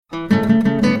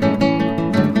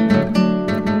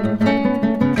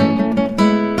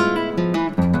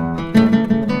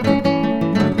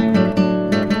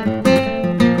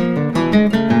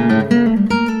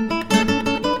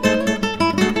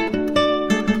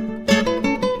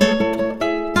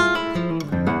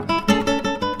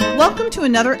to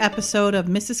another episode of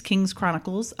Mrs. King's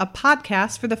Chronicles, a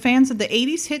podcast for the fans of the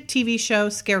 80s hit TV show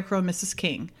Scarecrow and Mrs.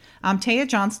 King. I'm Taya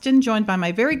Johnston, joined by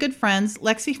my very good friends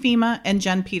Lexi Fema and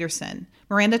Jen Peterson.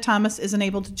 Miranda Thomas isn't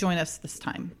able to join us this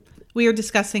time. We are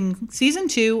discussing Season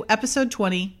 2, Episode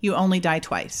 20, You Only Die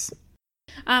Twice.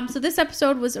 So this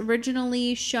episode was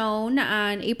originally shown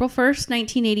on April 1st,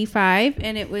 1985,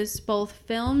 and it was both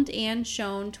filmed and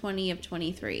shown 20 of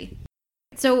 23.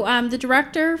 So the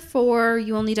director for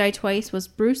You Only Die Twice was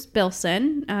Bruce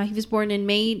Bilson. He was born in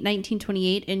May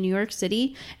 1928 in New York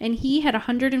City, and he had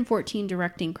 114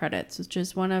 directing credits, which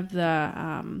is one of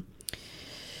the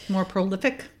More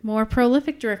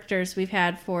prolific directors we've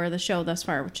had for the show thus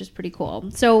far, which is pretty cool.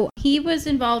 So he was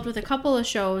involved with a couple of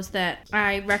shows that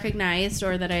I recognized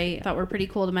or that I thought were pretty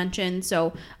cool to mention.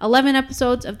 So 11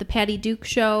 episodes of The Patty Duke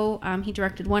Show. He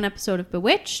directed 1 episode of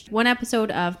Bewitched, 1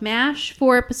 episode of MASH,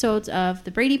 4 episodes of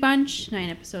The Brady Bunch, 9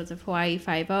 episodes of Hawaii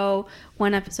Five-0,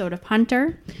 1 episode of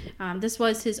Hunter. This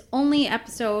was his only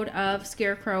episode of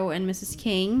Scarecrow and Mrs.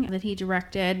 King that he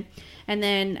directed. And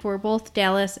then for both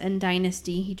Dallas and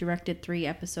Dynasty, he directed 3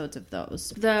 episodes of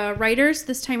those. The writers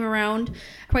this time around,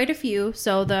 quite a few.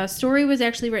 So the story was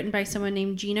actually written by someone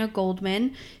named Gina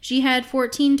Goldman. She had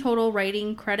 14 total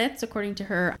writing credits, according to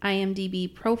her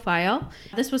IMDb profile.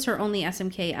 This was her only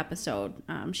SMK episode.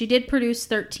 She did produce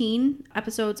 13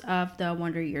 episodes of The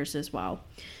Wonder Years as well.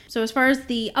 So as far as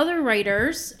the other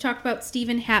writers, talked about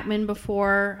Stephen Hatman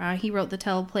before. He wrote the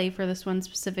teleplay for this one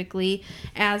specifically,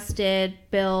 as did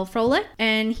Bill Froelich.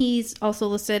 And he's also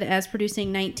listed as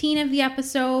producing 19 of the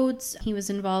episodes. He was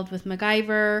involved with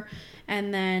MacGyver.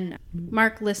 And then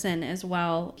Mark Lisson as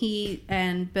well. He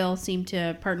and Bill seem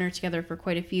to partner together for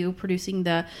quite a few, producing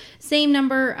the same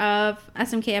number of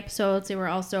SMK episodes. They were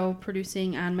also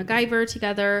producing on MacGyver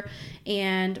together.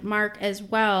 And Mark as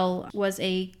well was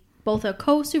both a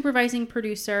co-supervising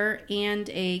producer and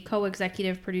a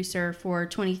co-executive producer for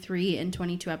 23 and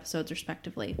 22 episodes,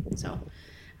 respectively. So,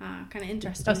 kind of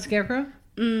interesting. Of Scarecrow?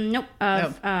 Nope,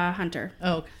 of Hunter.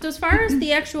 Oh, okay. So as far as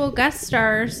the actual guest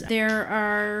stars, there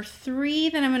are 3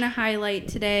 that I'm going to highlight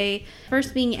today.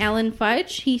 First being Alan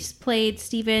Fudge. He's played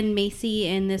Stephen Macy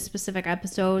in this specific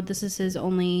episode. This is his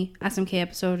only SMK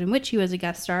episode in which he was a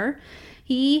guest star.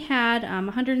 He had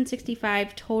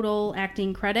 165 total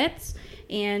acting credits,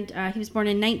 and he was born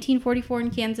in 1944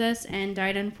 in Kansas and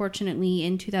died, unfortunately,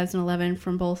 in 2011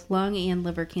 from both lung and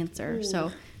liver cancer. Ooh.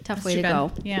 So tough way to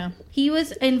go. Yeah. He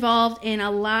was involved in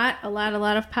a lot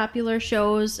of popular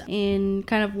shows in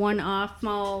kind of one-off,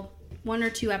 small 1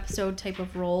 or 2 episode type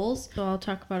of roles. So I'll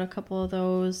talk about a couple of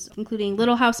those, including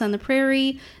Little House on the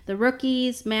Prairie, The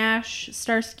Rookies, MASH,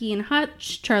 Starsky and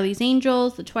Hutch, Charlie's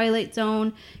Angels, The Twilight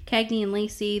Zone, Cagney and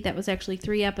Lacey. That was actually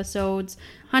 3 episodes.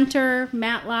 Hunter,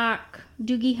 Matlock,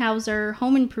 Doogie Howser,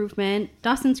 Home Improvement,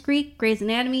 Dawson's Creek, Grey's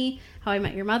Anatomy, How I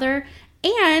Met Your Mother,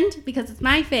 and, because it's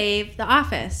my fave, The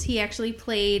Office. He actually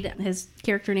played, his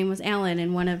character name was Alan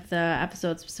in one of the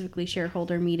episodes, specifically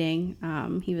Shareholder Meeting.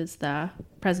 He was the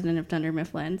president of Dunder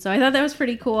Mifflin. So I thought that was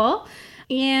pretty cool.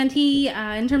 And he,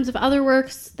 in terms of other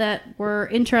works that were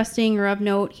interesting or of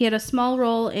note, he had a small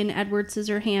role in Edward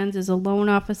Scissorhands as a loan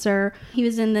officer. He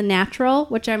was in The Natural,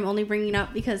 which I'm only bringing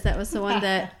up because that was the one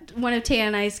that one of Taya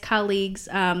and I's colleagues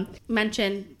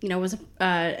mentioned, was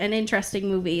an interesting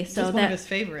movie. So that's one of his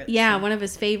favorites. Yeah, one of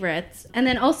his favorites. And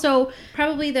then also,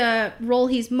 probably the role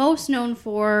he's most known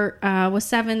for was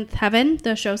Seventh Heaven,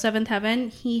 the show Seventh Heaven.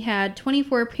 He had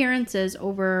 24 appearances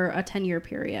over a 10-year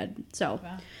period. So,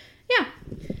 wow. Yeah.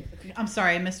 I'm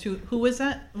sorry, I missed who was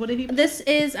that? What did he play? This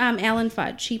is Alan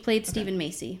Fudge. He played Stephen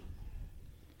Macy.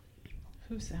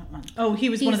 Who's that one? Oh, he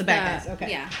was one of the bad guys. Okay.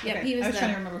 Yeah. Yep. Okay. He was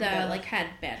trying to remember the like head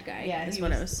bad guy. Yeah, is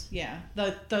what it was. Yeah,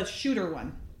 the shooter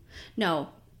one. No,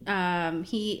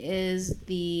 he is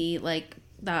the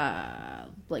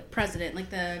president, like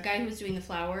the guy who was doing the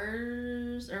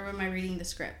flowers. Or am I reading the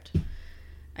script?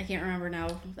 I can't remember now.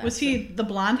 Was he the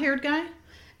blonde-haired guy?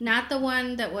 Not the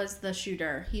one that was the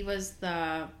shooter. He was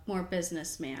the more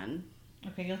businessman.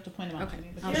 Okay, you'll have to point him out to me.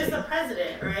 He was the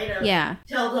president, right? Yeah.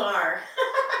 Tildar.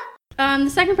 The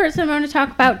second person I'm going to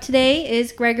talk about today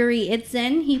is Gregory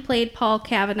Itzin. He played Paul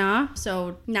Kavanaugh,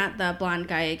 so not the blonde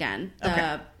guy again.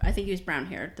 Okay. I think he was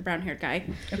brown-haired, the brown-haired guy.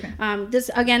 Okay. This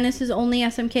is only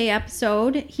SMK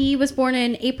episode. He was born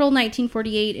in April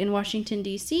 1948 in Washington,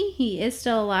 D.C. He is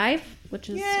still alive. which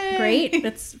is Yay. great.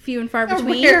 It's few and far A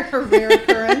between. rare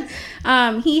occurrence.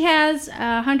 He has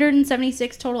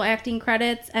 176 total acting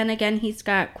credits, and again, he's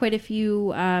got quite a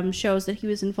few shows that he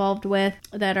was involved with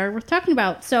that are worth talking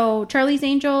about. So, Charlie's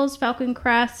Angels, Falcon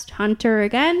Crest, Hunter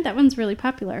again, that one's really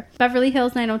popular. Beverly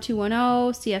Hills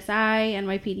 90210, CSI,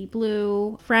 NYPD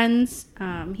Blue, Friends.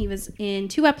 He was in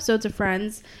 2 episodes of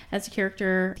Friends as the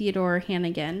character Theodore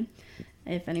Hannigan,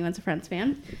 if anyone's a Friends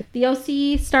fan. The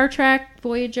OC, Star Trek,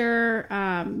 Voyager,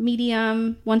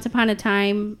 Medium, Once Upon a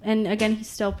Time, and again, he's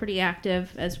still pretty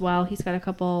active as well. He's got a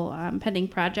couple pending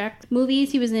projects.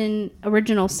 Movies, he was in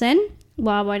Original Sin,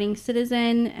 Law Abiding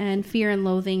Citizen, and Fear and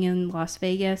Loathing in Las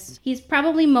Vegas. He's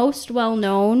probably most well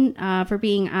known for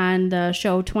being on the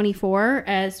show 24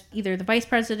 as either the Vice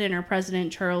President or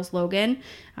President Charles Logan.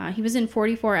 He was in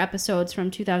 44 episodes from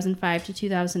 2005 to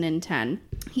 2010.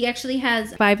 He actually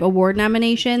has 5 award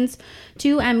nominations,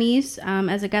 2 Emmys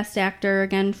as a guest actor,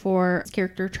 again for his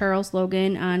character Charles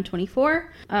Logan on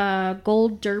 24,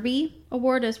 Gold Derby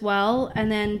Award as well,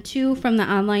 and then 2 from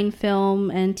the Online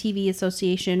Film and TV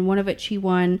Association, one of which he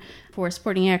won for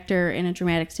supporting actor in a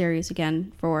dramatic series,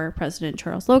 again for President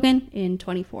Charles Logan in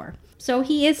 24. So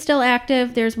he is still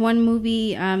active. There's one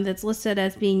movie that's listed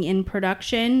as being in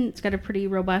production. It's got a pretty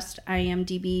robust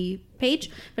IMDb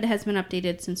page, but it has been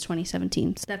updated since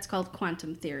 2017. So that's called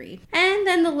Quantum Theory. And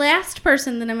then the last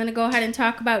person that I'm going to go ahead and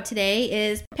talk about today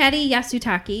is Patty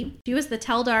Yasutaki. She was the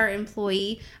Teldar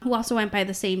employee who also went by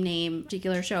the same name,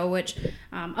 particular show, which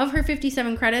of her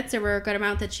 57 credits, there were a good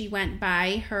amount that she went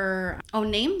by her own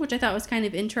name, which I thought was kind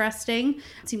of interesting.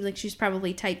 It seems like she's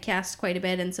probably typecast quite a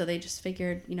bit, and so they just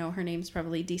figured, her name's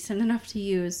probably decent enough to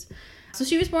use. So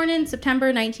she was born in September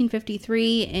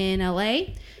 1953 in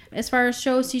LA. As far as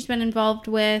shows she's been involved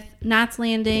with, Knots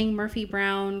Landing, Murphy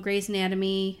Brown, Grey's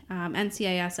Anatomy,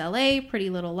 NCIS LA, Pretty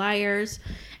Little Liars.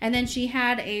 And then she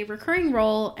had a recurring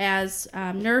role as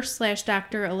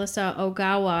nurse/Dr. Alyssa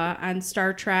Ogawa on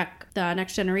Star Trek The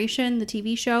Next Generation, the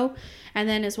TV show. And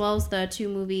then as well as the 2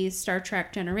 movies, Star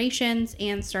Trek Generations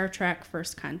and Star Trek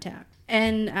First Contact.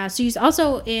 And she's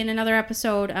also in another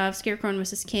episode of Scarecrow and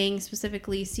Mrs. King,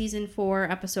 specifically season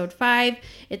 4, episode 5.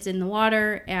 It's in the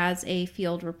water as a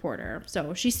field reporter.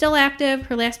 So she's still active.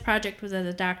 Her last project was as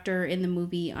a doctor in the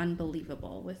movie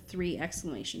Unbelievable with 3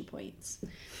 exclamation points.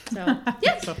 So,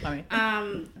 yeah. So funny.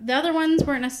 The other ones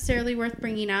weren't necessarily worth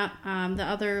bringing up. The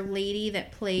other lady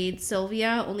that played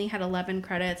Sylvia only had 11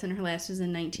 credits, and her last was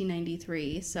in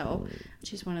 1993. So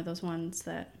she's one of those ones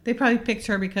that... They probably picked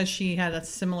her because she had a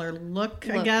similar look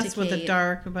I guess, with the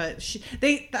dark. But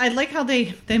I like how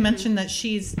they mentioned that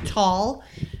she's tall.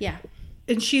 Yeah.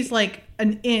 And she's like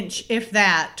an inch, if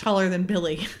that, taller than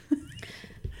Billy.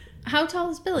 How tall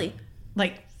is Billy?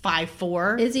 Like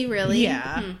 5'4". Is he really?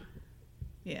 Yeah.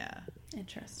 Yeah.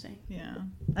 Interesting. Yeah.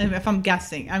 If I'm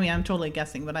guessing. I mean, I'm totally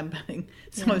guessing, but I'm betting.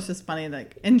 So it's just funny.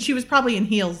 And she was probably in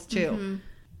heels, too. Mm-hmm.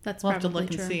 That's we'll have to probably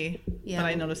look true. and see. Yeah, but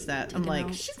I noticed that. I'm like,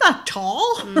 note. she's not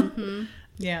tall. Mm-hmm.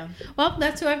 Yeah. Well,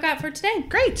 that's who I've got for today.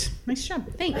 Great. Nice job.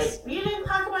 Thanks. Wait, you didn't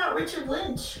talk about Richard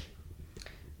Lynch.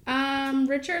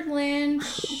 Richard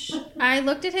Lynch. I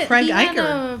looked at it. Craig he had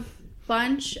Eicher. a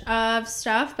bunch of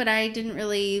stuff, but I didn't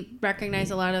really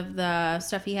recognize a lot of the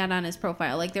stuff he had on his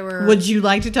profile. Like there were. Would you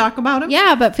like to talk about him?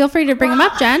 Yeah, but feel free to bring him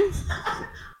up, Jen.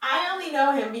 I only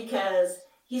know him because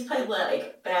he's played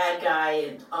like bad guy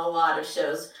in a lot of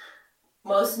shows.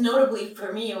 Most notably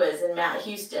for me was in Matt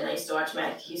Houston. I used to watch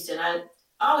Matt Houston. I'm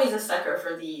always a sucker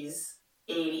for these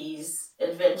 80s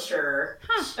adventure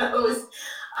shows.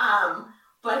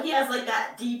 But he has like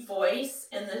that deep voice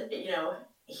in the,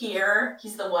 here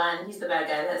he's the bad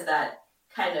guy that has that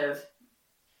kind of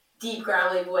deep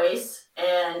gravelly voice.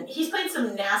 And he's played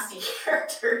some nasty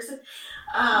characters.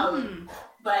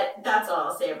 But that's all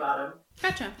I'll say about him.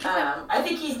 Gotcha. I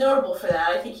think he's notable for that.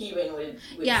 I think he even would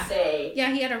say.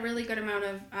 Yeah, he had a really good amount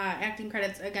of acting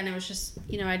credits. Again, it was just,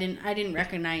 I didn't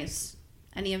recognize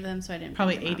any of them, so I didn't.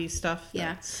 Probably 80s stuff.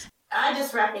 Yeah. I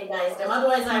just recognized him.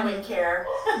 Otherwise, I wouldn't care.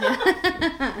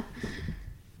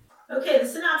 Okay, the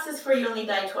synopsis for You Only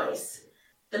Die Twice.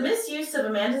 The misuse of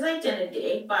Amanda's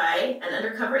identity by an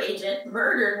undercover agent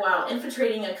murdered while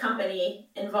infiltrating a company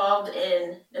involved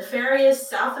in nefarious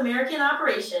South American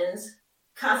operations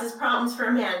causes problems for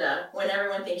Amanda when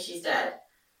everyone thinks she's dead.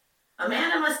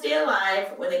 Amanda must stay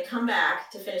alive when they come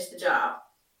back to finish the job.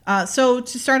 So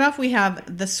to start off, we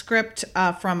have the script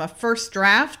from a first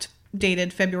draft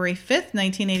dated February 5th,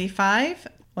 1985.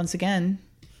 Once again,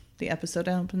 the episode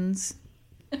opens.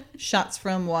 Shots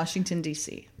from Washington,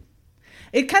 D.C.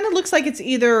 It kind of looks like it's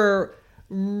either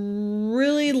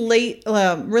really late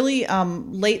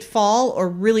fall or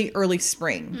really early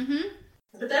spring. Mm-hmm.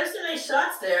 But there's some nice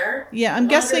shots there. Yeah, I'm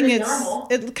Longer guessing than normal.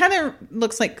 it kind of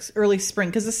looks like early spring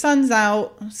because the sun's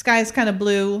out, sky's kind of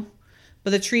blue,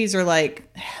 but the trees are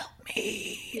like, help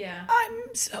me. Yeah.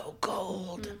 I'm so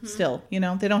cold. Still, they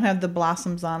don't have the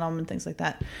blossoms on them and things like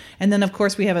that. And then, of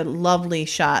course, we have a lovely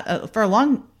shot for a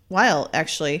long while,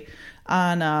 actually,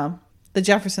 on the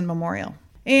Jefferson Memorial.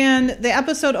 And the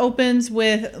episode opens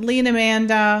with Lee and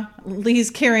Amanda.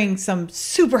 Lee's carrying some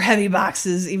super heavy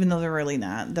boxes, even though they're really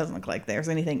not. It doesn't look like there's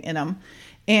anything in them.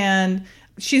 And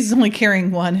she's only carrying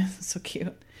one. It's so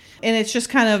cute. And it's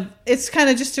kind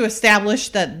of just to establish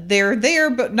that they're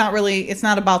there, but not really, it's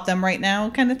not about them right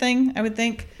now kind of thing, I would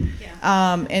think.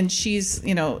 Yeah. And she's,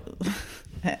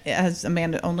 as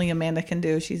only Amanda can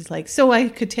do. She's like, so I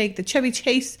could take the Chevy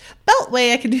Chase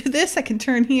Beltway. I can do this. I can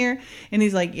turn here. And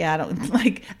he's like, yeah,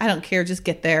 I don't care. Just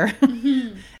get there.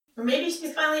 Or maybe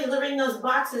she's finally delivering those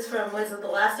boxes from, was it the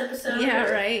last episode?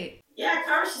 Yeah, right. Yeah,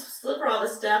 Carl was just slip her all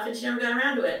this stuff and she never got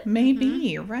around to it. Maybe,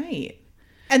 you're right.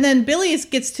 And then Billy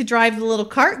gets to drive the little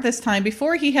cart this time.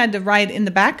 Before he had to ride in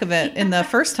the back of it in the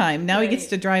first time. Now he gets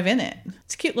to drive in it.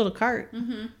 It's a cute little cart.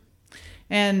 Mm-hmm.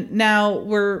 And now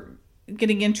we're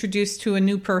getting introduced to a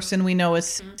new person we know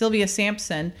as Sylvia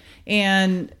Sampson.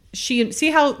 And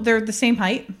see how they're the same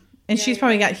height? And she's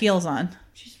probably got heels on.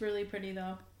 She's really pretty,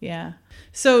 though. Yeah.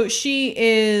 So she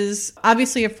is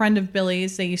obviously a friend of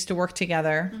Billy's. They used to work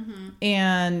together. Mm-hmm.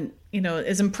 And,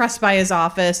 is impressed by his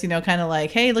office, kind of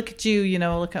like, hey, look at you,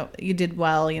 look how you did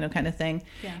well, kind of thing.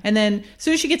 Yeah. And then as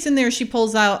soon as she gets in there, she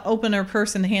pulls out, open her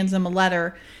purse and hands him a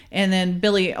letter. And then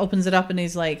Billy opens it up and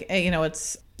he's like, hey,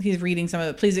 he's reading some of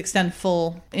it. Please extend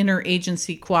full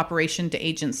interagency cooperation to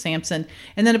Agent Sampson.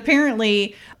 And then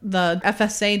apparently the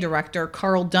FSA director,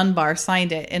 Carl Dunbar,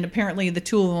 signed it. And apparently the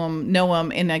two of them know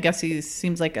him. And I guess he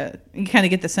seems like you kind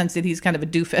of get the sense that he's kind of a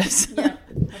doofus. Yeah,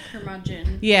 a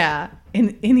curmudgeon. Yeah.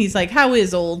 And he's like, how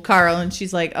is old Carl? And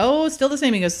she's like, oh, still the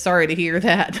same. He goes, sorry to hear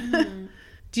that. Mm-hmm.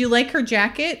 Do you like her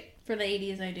jacket? For the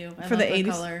 80s, I do. I For love the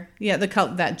 80s? Color. Yeah, the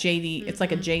color, that jadey. It's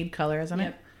like a jade color, isn't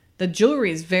it? The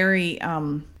jewelry is very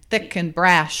thick and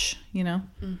brash,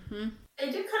 Mm-hmm. They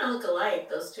do kind of look alike,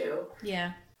 those two.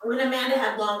 Yeah. When Amanda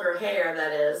had longer hair,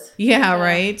 that is. Yeah,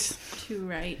 right. Too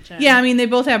right, Jen. Yeah, I mean, they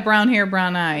both have brown hair,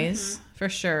 brown eyes, for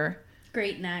sure.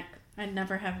 Great neck. I would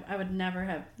never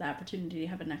have the opportunity to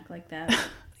have a neck like that.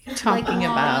 Talking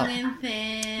about long and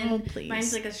thin. Oh, please.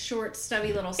 Mine's like a short,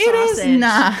 stubby little sausage. It is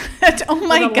not. Oh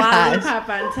my with a gosh. lollipop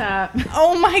on top.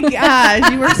 Oh my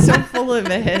gosh. You are so full of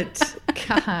it.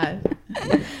 God.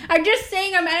 I'm just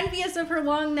saying I'm envious of her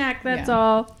long neck. That's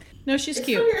all. No, she's It's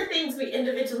cute. some of the things we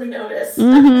individually notice.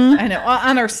 Mm-hmm. I know.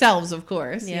 On ourselves, of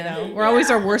course. Yeah. We're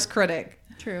always our worst critic.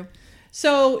 True.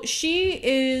 So she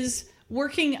is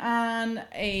working on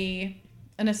an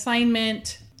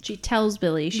assignment. She tells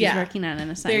Billy she's working on an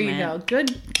assignment. There you go.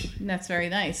 Good. That's very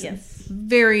nice. Yes.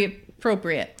 Very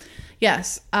appropriate.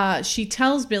 Yes. She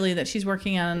tells Billy that she's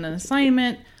working on an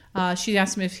assignment. She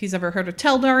asks him if he's ever heard of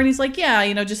Teldar, and he's like,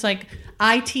 yeah, just like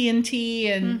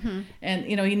IT&T and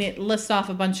he lists off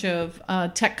a bunch of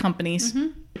tech companies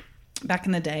back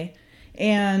in the day.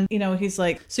 And, he's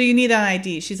like, so you need an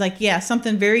ID. She's like, yeah,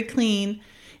 something very clean.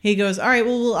 He goes, all right,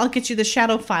 well, I'll get you the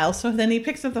shadow file. So then he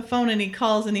picks up the phone and he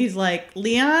calls and he's like,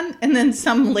 Leon? And then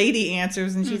some lady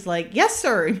answers and she's like, yes,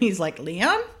 sir. And he's like,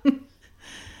 Leon?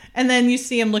 And then you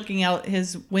see him looking out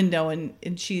his window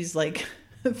and she's like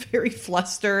very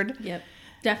flustered. Yep.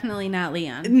 Definitely not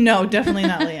Leon. No, definitely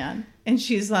not Leon. And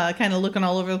she's kind of looking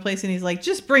all over the place and he's like,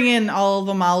 just bring in all of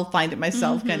them. I'll find it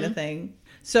myself kind of thing.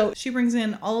 So she brings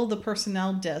in all of the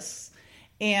personnel discs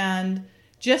and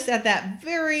just at that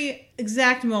very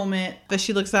exact moment that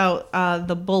she looks out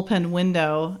the bullpen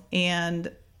window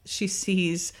and she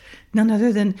sees none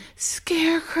other than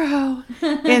Scarecrow.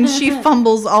 And she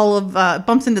fumbles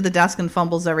bumps into the desk and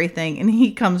fumbles everything. And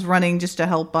he comes running just to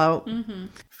help out. Mm-hmm.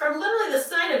 From literally the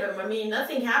sight of him, I mean,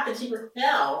 nothing happened. She just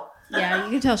fell. Yeah,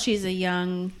 you can tell she's a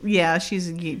young... Yeah, she's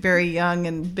very young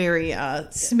and very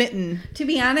smitten. To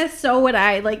be honest, so would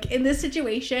I. Like, in this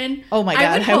situation... Oh my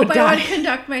God, I would die. I would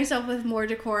conduct myself with more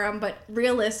decorum, but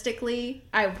realistically,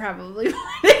 I probably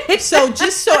would. So,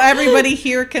 just so everybody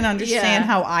here can understand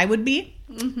how I would be,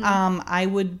 I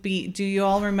would be... Do you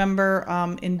all remember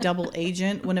in Double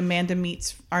Agent when Amanda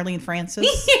meets Arlene Francis?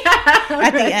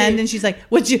 At the end, and she's like,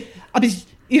 what'd you...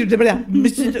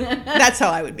 That's how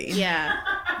I would be. Yeah.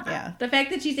 Yeah. The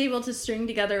fact that she's able to string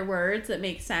together words that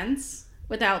make sense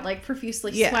without like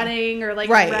profusely sweating or like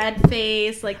red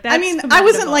face, like that's I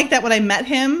wasn't like that when I met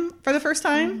him for the first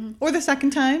time or the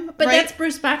second time. But that's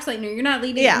Bruce Boxleitner. You're not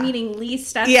meeting Lee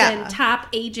Stetson, top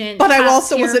agent. But top I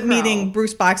also wasn't Scarecrow. meeting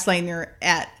Bruce Boxleitner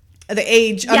at the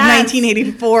age of Yes.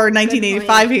 1984,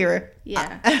 1985 here.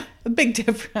 Yeah. A big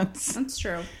difference. That's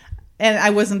true. And I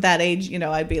wasn't that age, you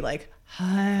know, I'd be like,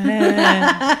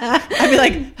 I'd be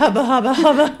like, hubba, hubba,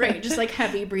 hubba. Right, just like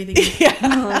heavy breathing. Yeah.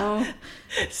 Oh.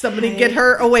 Somebody get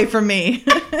her away from me.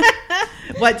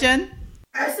 What, Jen?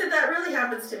 I said that really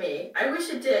happens to me. I wish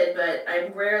it did, but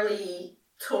I'm rarely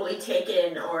totally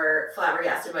taken or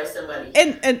flabbergasted by somebody.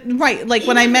 And right, like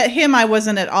when I met him, I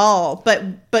wasn't at all. But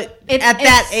at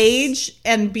that age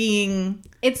and being,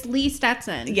 It's Lee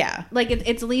Stetson. yeah. Like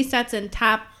it's Lee Stetson,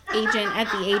 top agent at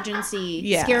the agency.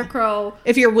 Yeah. Scarecrow.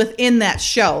 If you're within that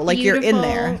show, like you're in beautiful.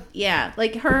 there. Yeah,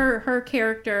 like her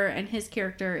character and his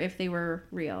character if they were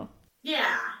real.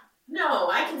 Yeah. No,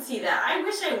 I can see that. I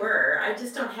wish I were. I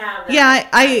just don't have that. Yeah,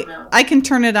 don't know. I can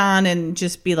turn it on and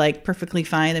just be like perfectly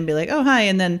fine and be like, oh, hi.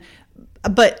 And then,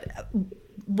 but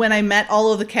when I met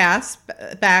all of the cast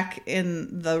back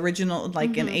in the original,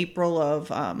 like in April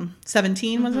of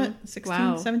 17, was it? 16,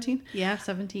 Wow. 17? Yeah,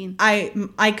 17.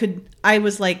 I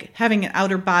was like having an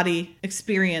outer body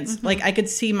experience. Like I could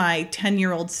see my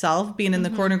 10-year-old self being in the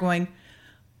corner going,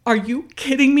 are you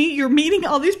kidding me? You're meeting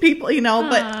all these people, you know,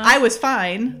 but I was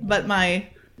fine. But my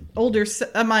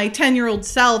my 10-year-old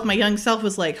self, my young self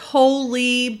was like,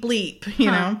 holy bleep, you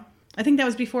know? I think that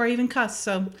was before I even cussed.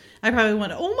 So I probably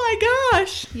went, oh my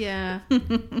gosh. Yeah.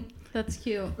 That's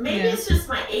cute. Maybe it's just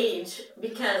my age,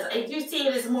 because I do see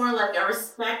it as more like a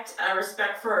respect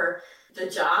for the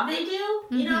job they do.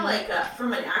 You know, like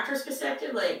from an actor's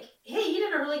perspective, like, hey, you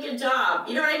did a really good job.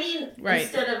 You know what I mean? Right.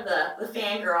 Instead of the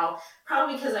fangirl.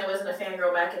 Probably because I wasn't a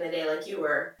fangirl back in the day like you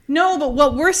were. No, but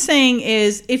what we're saying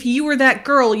is if you were that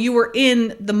girl, you were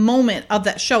in the moment of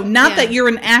that show. Not that you're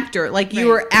an actor. Like you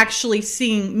were actually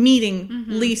meeting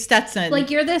Lee Stetson. Like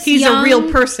you're this He's young a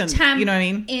real person. temp You know what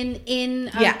I mean? In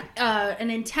an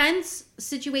intense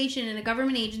situation in a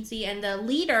government agency, and the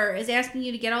leader is asking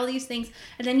you to get all these things,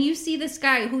 and then you see this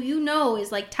guy who you know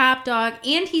is like top dog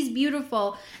and he's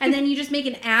beautiful, and then you just make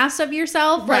an ass of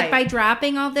yourself like by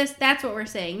dropping all this. That's what we're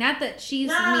saying. Not that she's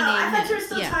No, meaning. I thought you were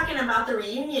still talking about the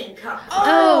reunion couple.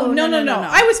 Oh, no.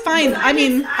 I was fine. I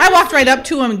mean, I walked right up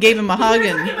to him and gave him a hug.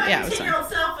 And yeah, it was fine.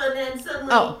 10-year-old self, and then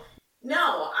suddenly,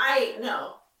 no, I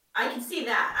can see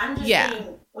that. I'm just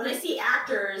saying, when I see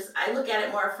actors, I look at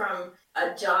it more from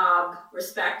a job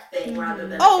respect thing rather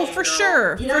than for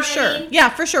sure. You know for what I sure. mean? Yeah,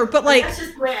 for sure. But like, that's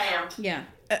just the way I am. Yeah.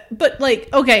 But like,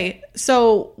 okay,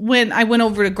 so when I went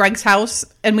over to Greg's house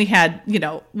and we had, you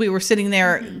know, we were sitting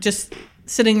there just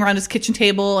sitting around his kitchen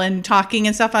table and talking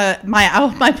and stuff,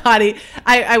 my body,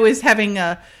 I was having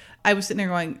I was sitting there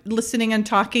going, listening and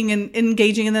talking and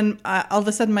engaging, and then all of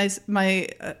a sudden my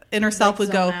inner self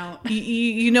would go,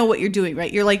 you know what you're doing,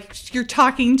 right? You're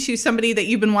talking to somebody that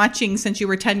you've been watching since you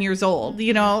were 10 years old,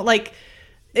 you know, like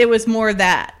it was more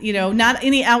that, you know, not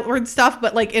any outward stuff,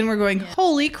 but like, and we're going,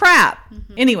 holy crap.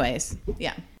 Anyways,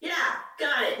 yeah. Yeah,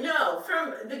 got it. No,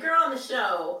 from the girl on the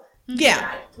show.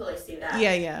 Yeah. I totally see that.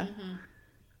 Yeah.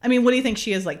 I mean, what do you think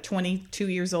she is, like 22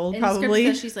 years old, In the script probably?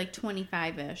 says she's like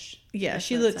 25-ish. Yeah, That's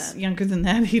she what it looks said. younger than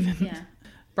that even. Yeah.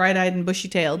 Bright-eyed and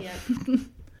bushy-tailed. Yeah.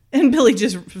 And Billy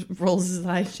just rolls his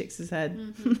eyes, shakes his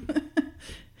head.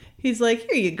 He's like,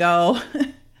 here you go.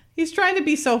 He's trying to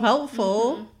be so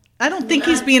helpful. I don't think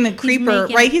he's being a creeper,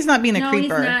 right? He's not being a creeper.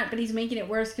 No, he's not, but he's making it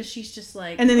worse because she's just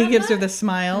like... And then he gives her the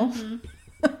smile.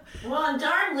 Well, and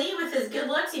darn Lee with his good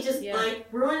looks, he just like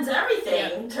ruins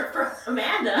everything for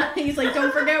Amanda. He's like,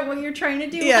 don't forget what you're trying to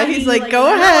do. Yeah, honey. he's like,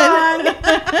 go ahead.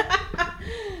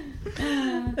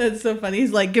 That's so funny.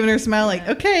 He's like giving her a smile, like,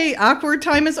 okay, awkward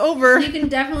time is over. You can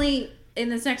definitely, in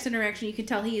this next interaction, you can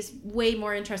tell he is way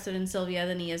more interested in Sylvia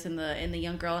than he is in the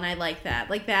young girl, and I like that.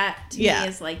 Like that to me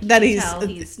is like, you that can tell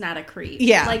he's not a creep.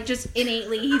 Yeah, like just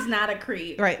innately, he's not a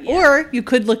creep. Right. Yeah. Or you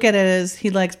could look at it as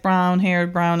he likes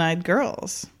brown-haired, brown-eyed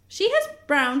girls. She has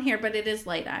brown hair, but it is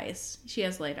light eyes. She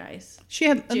has light eyes. She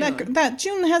had June. that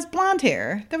June has blonde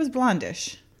hair. That was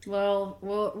blondish. Well,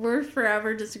 we're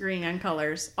forever disagreeing on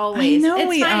colors. Always. I know it's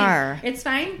we fine. are. It's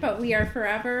fine, but we are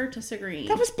forever disagreeing.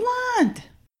 That was blonde.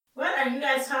 What are you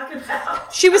guys talking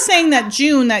about? She was saying that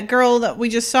June, that girl that we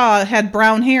just saw, had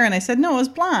brown hair, and I said, no, it was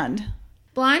blonde.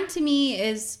 Blonde to me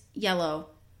is yellow.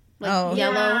 Like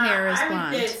yellow hair is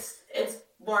blonde. It's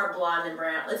more blonde than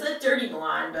brown. It's a dirty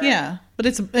blonde. But Yeah, but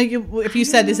it's if you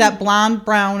said, is that blonde,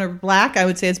 brown, or black, I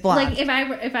would say it's blonde. Like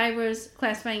if I was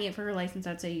classifying it for her license,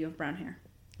 I'd say you have brown hair.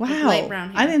 Wow. Like light brown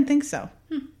hair. I didn't think so.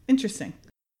 Interesting.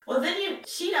 Well, then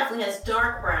she definitely has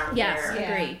dark brown Yes,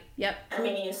 hair. agree. Yep. I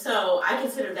mean, so I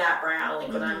consider that brown,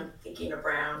 like when I'm thinking of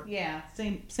brown. Yeah,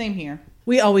 same here.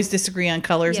 We always disagree on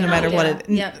colors, no Yeah. matter what Yeah. it.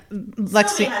 Yep. Sylvie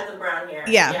Lexi, has the brown hair.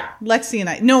 yeah, Lexi and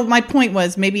I. No, my point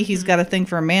was maybe he's got a thing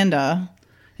for Amanda,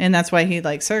 and that's why he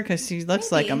likes her because she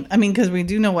looks like him. I mean, because we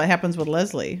do know what happens with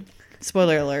Leslie.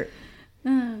 Spoiler alert.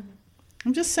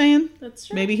 I'm just saying. That's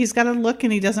true. Maybe he's got a look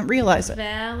and he doesn't realize it.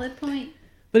 Valid point.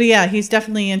 But yeah, he's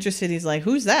definitely interested. He's like,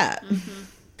 "Who's that?"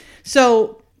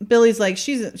 So Billy's like,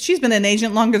 "She's been an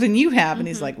agent longer than you have," and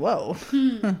he's like, "Whoa."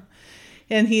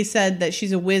 And he said that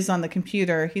she's a whiz on the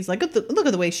computer. He's like, look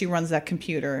at the way she runs that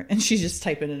computer. And she's just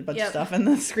typing in a bunch of stuff. And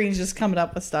the screen's just coming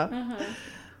up with stuff.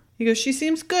 He goes, she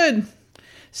seems good.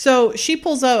 So she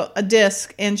pulls out a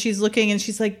disc and she's looking and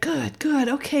she's like, good,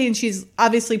 okay. And she's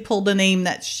obviously pulled a name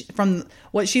from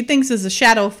what she thinks is a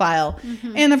shadow file.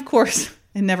 And of course,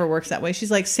 it never works that way.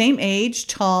 She's like, same age,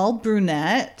 tall,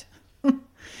 brunette. And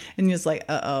he's like,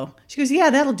 uh-oh. She goes, yeah,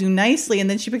 that'll do nicely. And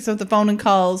then she picks up the phone and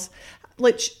calls.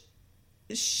 Like,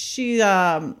 she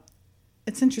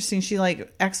it's interesting, she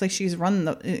like acts like she's run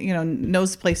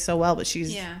knows the place so well, but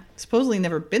she's supposedly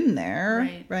never been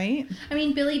there, right? I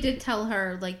mean, Billy did tell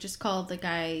her, like, just call the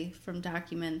guy from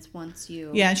documents once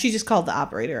you... Yeah, and she just called the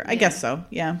operator. I guess so,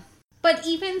 yeah. But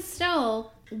even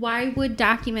still, why would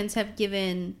documents have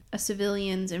given a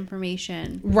civilian's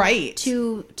information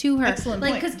to her? Excellent point.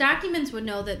 point. Because documents would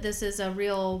know that this is a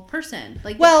real person.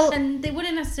 Like, well, and they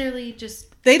wouldn't necessarily just...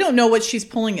 They don't know what she's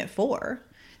pulling it for.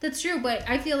 That's true, but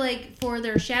I feel like for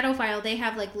their shadow file, they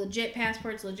have like legit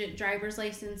passports, legit driver's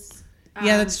license.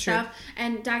 Yeah, that's stuff. true.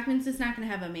 And documents is not going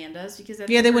to have Amanda's because that's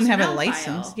they wouldn't have a personnel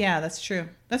license. file. Yeah, that's true.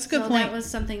 That's a good point. That was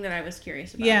something that I was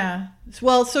curious about. Yeah.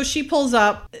 Well, so she pulls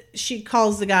up, she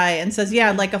calls the guy and says, yeah,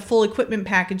 I'd like a full equipment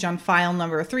package on file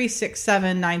number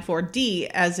 36794D,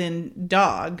 as in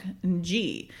dog, and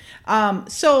G.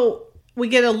 So we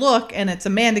get a look and it's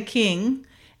Amanda King.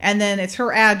 And then it's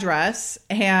her address,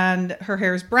 and her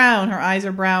hair is brown, her eyes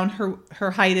are brown,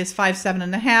 her height is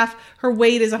 5'7.5", her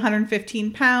weight is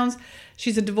 115 pounds.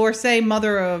 She's a divorcee,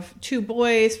 mother of 2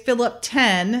 boys, Philip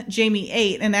 10, Jamie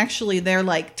 8, and actually they're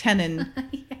like 10 and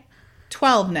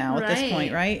 12 now at this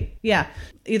point, right? Yeah.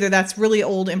 Either that's really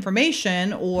old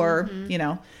information or,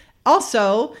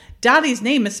 Also, Dottie's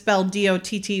name is spelled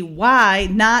D-O-T-T-Y,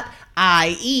 not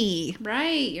I-E.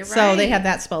 Right, you're right. So they have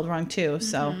that spelled wrong too,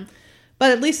 so... But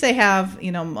at least they have,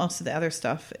 most of the other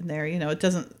stuff in there. It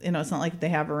doesn't, it's not like they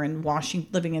have her in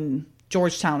Washington, living in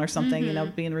Georgetown or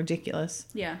something, being ridiculous.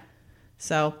 Yeah.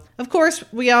 So, of course,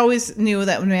 we always knew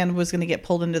that Amanda was going to get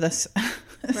pulled into this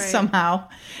somehow.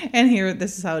 And here,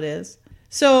 this is how it is.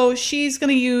 So she's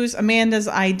going to use Amanda's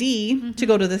ID to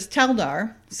go to this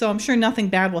Teldar. So I'm sure nothing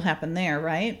bad will happen there,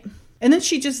 right? And then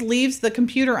she just leaves the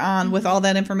computer on with all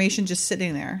that information just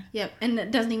sitting there. Yep, and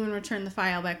it doesn't even return the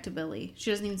file back to Billy.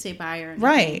 She doesn't even say bye or anything.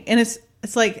 Right, and it's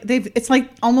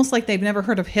like almost like they've never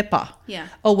heard of HIPAA. Yeah.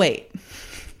 Oh wait.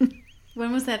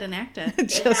 When was that enacted?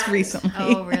 Just recently.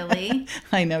 Oh really?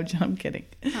 I know, John. I'm kidding.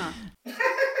 Huh.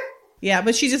 Yeah,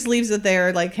 but she just leaves it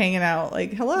there, like hanging out,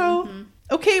 like hello.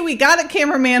 Okay, we got it,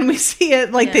 cameraman. We see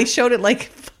it. Like they showed it like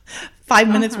 5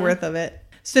 minutes worth of it.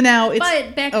 So now it's...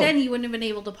 But back then, you wouldn't have been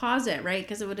able to pause it, right?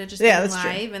 Because it would have just been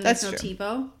live and there's no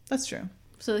TiVo. That's true.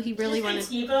 So he really wanted...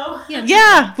 TiVo?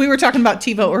 Yeah, we were talking about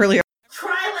TiVo earlier.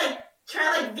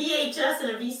 Try VHS and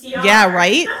a VCR. Yeah,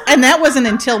 right? And that wasn't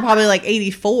until probably like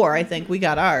 84, I think, we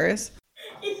got ours.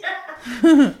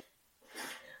 Yeah.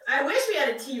 I wish we had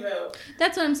a TiVo.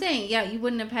 That's what I'm saying. Yeah, you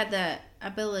wouldn't have had the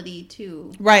ability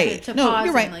to... Right. To No, pause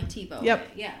you're right. and like TiVo.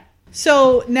 Yep. Yeah.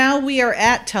 So now we are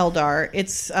at Teldar.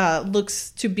 It's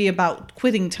looks to be about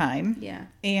quitting time. Yeah.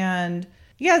 And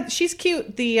yeah, she's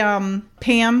cute. The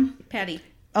Pam. Patty.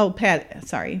 Oh,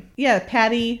 sorry. Yeah,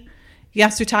 Patty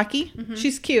Yasutaki.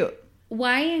 She's cute.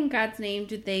 Why in God's name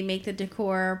did they make the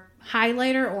decor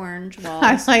highlighter orange walls?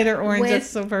 Highlighter orange. That's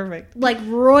so perfect. Like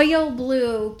royal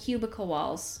blue cubicle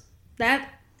walls. That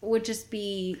would just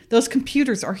be... Those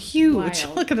computers are huge.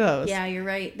 Wild. Look at those. Yeah, you're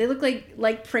right. They look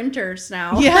like printers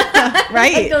now. Yeah,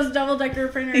 right. Like those double-decker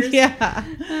printers. Yeah.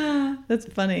 That's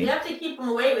funny. You have to keep them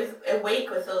awake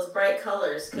with those bright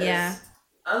colors. Yeah.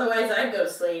 Otherwise, I'd go to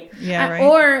sleep. Yeah, right.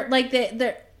 Or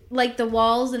like the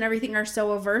walls and everything are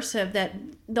so aversive that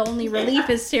the only relief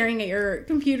is staring at your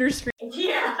computer screen.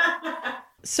 Yeah.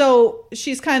 So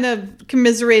she's kind of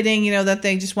commiserating, that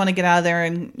they just want to get out of there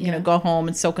and, go home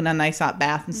and soak in a nice hot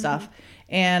bath and stuff.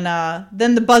 And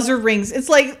then the buzzer rings. It's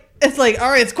like, all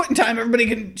right, it's quitting time. Everybody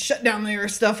can shut down their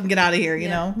stuff and get out of here, you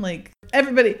know? Like,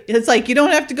 everybody, it's like, you don't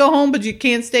have to go home, but you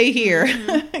can't stay here.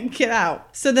 Get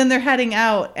out. So then they're heading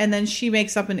out, and then she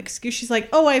makes up an excuse. She's like,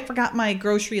 oh, I forgot my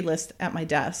grocery list at my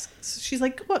desk. So she's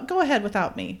like, go ahead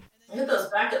without me. Look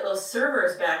at those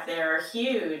servers back there are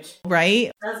huge.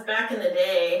 Right? That's back in the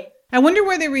day. I wonder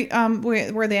where they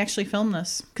where they actually filmed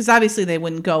this, because obviously they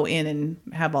wouldn't go in and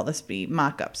have all this be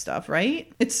mock-up stuff,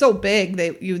 right? It's so big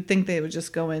you would think they would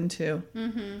just go into.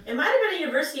 Mm-hmm. It might have been a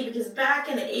university, because back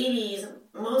in the 80s,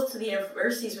 most of the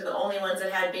universities were the only ones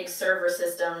that had big server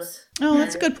systems. Oh,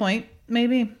 that's a good point.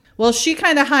 Maybe. Well, she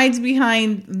kind of hides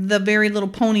behind the very little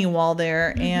pony wall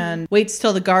there and waits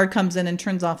till the guard comes in and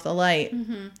turns off the light.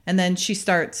 Mm-hmm. And then she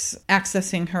starts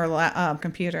accessing her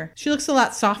computer. She looks a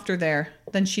lot softer there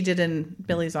than she did in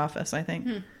Billy's office, I think.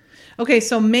 Okay,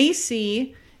 so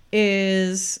Macy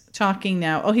is talking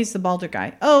now. Oh, he's the balder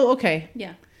guy. Oh, okay.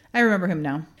 Yeah. I remember him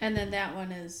now. And then that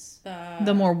one is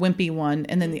the more wimpy one.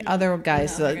 And then the other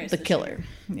guy's the other guy's the the killer.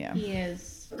 Yeah. he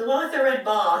is. The one with the red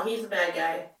ball, he's the bad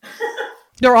guy.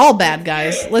 They're all bad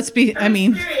guys. Let's be,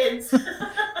 Experience.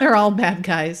 they're all bad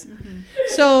guys.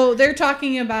 So they're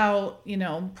talking about,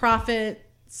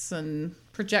 profits and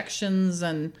projections,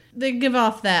 and they give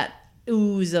off that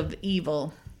ooze of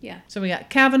evil. Yeah. So we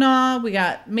got Kavanaugh, we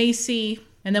got Macy,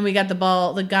 and then we got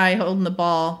the guy holding the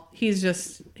ball. He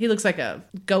looks like a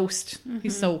ghost.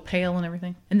 He's so pale and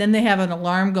everything. And then they have an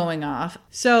alarm going off.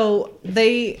 So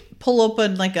they pull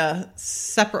open like a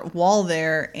separate wall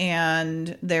there,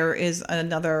 and there is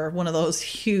another one of those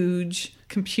huge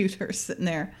computers sitting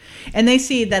there. And they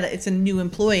see that it's a new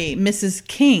employee, Mrs.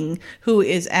 King, who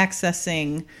is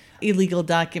accessing illegal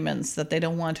documents that they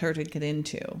don't want her to get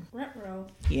into. Ruh-roh.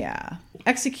 Yeah.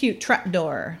 Execute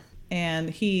trapdoor. And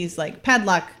he's like,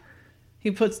 padlock. He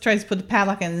tries to put the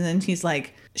padlock in, and then he's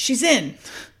like, she's in.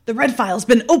 The red file's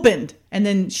been opened. And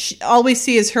then all we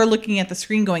see is her looking at the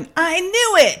screen going, I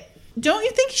knew it. Don't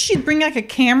you think she'd bring like a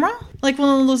camera? Like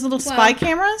one of those little spy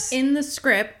cameras? In the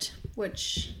script,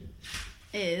 which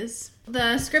is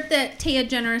the script that Taya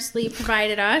generously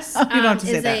provided us, You don't have to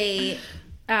say is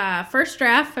that. a first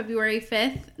draft, February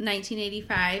 5th,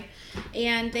 1985.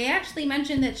 And they actually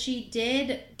mentioned that she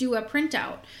did do a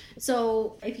printout.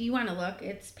 So if you want to look,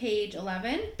 it's page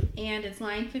 11 and it's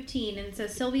line 15. And it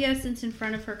says, Sylvia sits in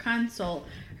front of her console,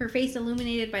 her face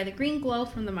illuminated by the green glow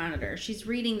from the monitor. She's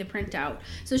reading the printout.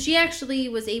 So she actually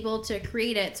was able to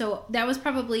create it. So that was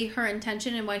probably her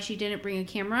intention, and why she didn't bring a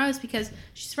camera is because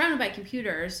she's surrounded by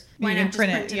computers. Why not just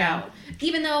print it out?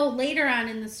 Even though later on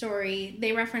in the story,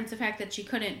 they reference the fact that she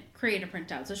couldn't create a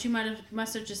printout. So she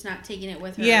must have just not taken it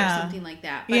with her or something like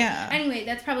that. But anyway,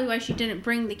 that's probably why she didn't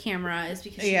bring the camera, is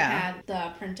because she had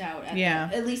the printout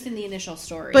at least in the initial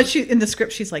story. But in the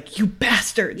script, she's like, you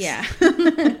bastards. Yeah.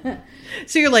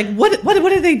 So you're like, what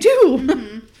did they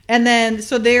do? And then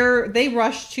so they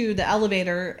rush to the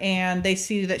elevator, and they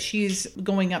see that she's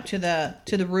going up to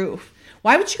the roof.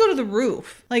 Why would she go to the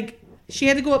roof? Like, she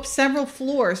had to go up several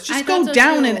floors. Just go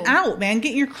down and out, man.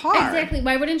 Get in your car. Exactly.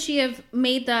 Why wouldn't she have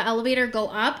made the elevator go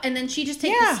up and then she just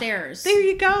take the stairs? There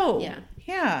you go. Yeah.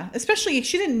 Yeah. Especially,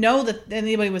 she didn't know that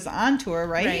anybody was onto her,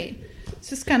 right? Right. It's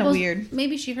just kind of weird.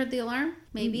 Maybe she heard the alarm.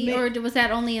 Maybe. Or was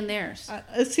that only in theirs?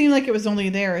 It seemed like it was only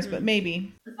theirs, but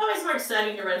maybe. It's always more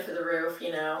exciting to run for the roof,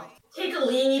 Take a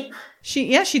leap.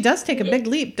 She does take a big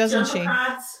leap, doesn't she? Jump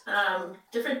across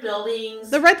different buildings.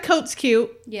 The red coat's cute.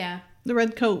 Yeah. The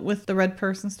red coat with the red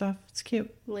purse and stuff. It's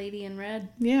cute. Lady in red.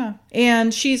 Yeah.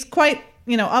 And she's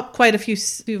up quite a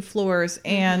few floors,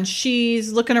 and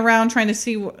she's looking around trying to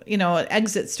see, an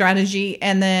exit strategy.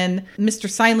 And then Mr.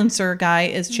 Silencer guy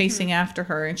is chasing after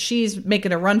her, and she's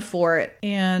making a run for it.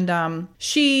 And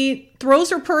she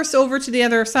throws her purse over to the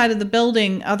other side of the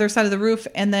building, other side of the roof,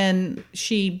 and then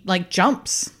she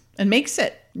jumps and makes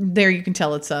it. There you can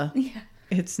tell it's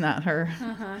not her.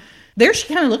 Uh-huh. There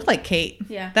she kind of looked like Kate.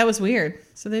 Yeah. That was weird.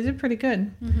 So they did pretty good.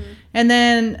 And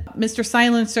then Mr.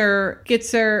 Silencer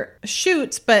gets her,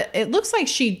 shoots, but it looks like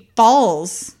she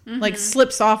falls,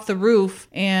 slips off the roof.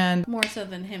 And more so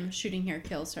than him shooting her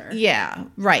kills her. Yeah,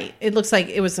 right. It looks like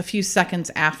it was a few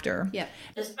seconds after. Yep.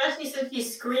 Especially since he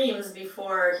screams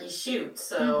before he shoots.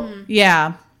 So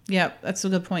Yeah. Yep. That's a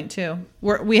good point too.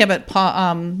 We have it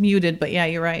muted, but yeah,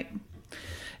 you're right.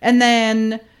 And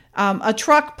then a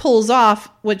truck pulls off,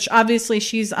 which obviously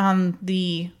she's on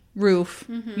the roof.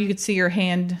 You could see her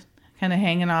hand kind of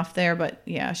hanging off there, but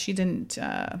yeah, she didn't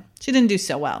do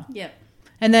so well. Yep.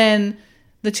 And then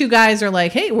the two guys are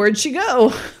like, hey, where'd she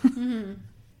go?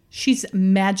 She's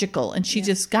magical, and she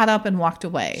just got up and walked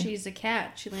away. She's a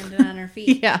cat. She landed on her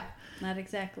feet. Yeah. Not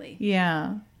exactly.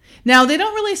 Yeah. Now, they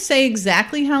don't really say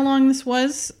exactly how long this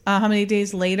was, how many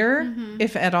days later,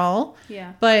 if at all.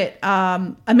 Yeah. But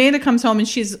Amanda comes home, and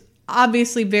she's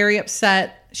obviously very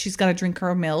upset. She's got to drink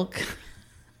her milk.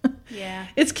 Yeah.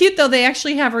 It's cute, though. They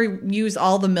actually have her use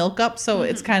all the milk up, so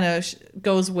it's kind of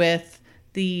goes with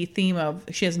the theme of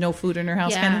she has no food in her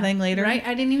house kind of thing later. Right.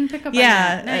 I didn't even pick up on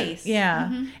that. Nice.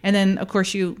 And then, of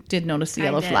course, you did notice the I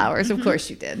yellow did. flowers. Of course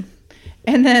you did.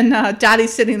 And then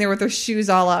Dottie's sitting there with her shoes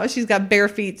all out. She's got bare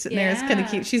feet sitting there. It's kind of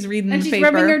cute. She's reading And the she's paper.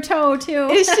 rubbing her toe, too.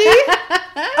 Is she?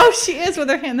 Oh, she is with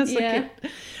her hand. That's so Yeah.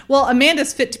 cute. Well,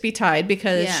 Amanda's fit to be tied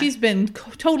because Yeah. she's been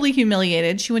totally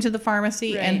humiliated. She went to the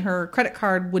pharmacy and Right. her credit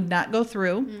card would not go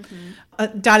through.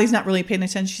 Dottie's not really paying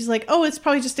attention. She's like, "Oh, it's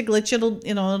probably just a glitch.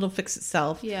 It'll fix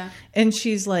itself." Yeah. And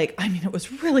she's like, "I mean, it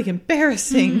was really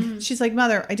embarrassing." She's like,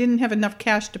 "Mother, I didn't have enough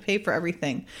cash to pay for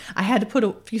everything. I had to put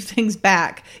a few things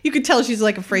back." You could tell she's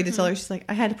like afraid to tell her. She's like,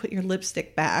 "I had to put your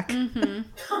lipstick back."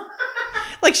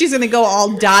 Like she's gonna go all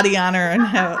Dottie on her and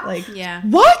have like, Yeah.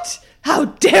 "What? How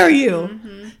dare you?"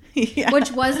 Yeah.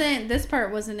 Which this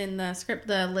part wasn't in the script,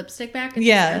 the lipstick back. It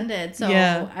Yeah. just ended. So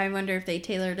Yeah. I wonder if they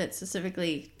tailored it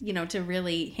specifically, to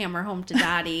really hammer home to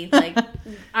Dottie. Like,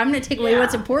 I'm going to take away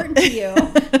what's important to you.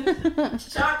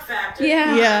 Shock factor.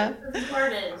 Yeah. Yeah. It's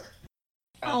important.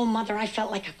 Oh, Mother, I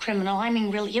felt like a criminal. I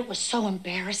mean, really, it was so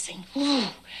embarrassing. Ooh.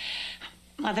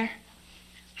 Mother,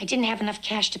 I didn't have enough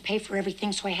cash to pay for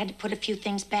everything, so I had to put a few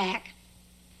things back.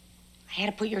 I had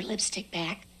to put your lipstick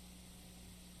back.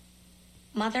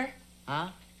 Mother?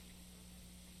 Huh?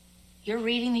 You're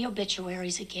reading the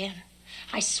obituaries again.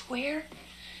 I swear,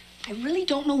 I really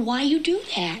don't know why you do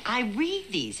that. I read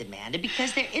these, Amanda,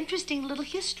 because they're interesting little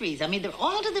histories. I mean, they're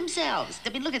all to themselves. I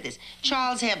mean, look at this.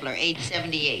 Charles Hebler, age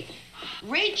 78.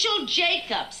 Rachel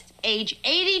Jacobs, age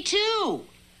 82.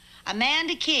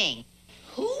 Amanda King.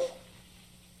 Who?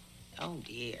 Oh,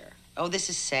 dear. Oh, this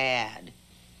is sad.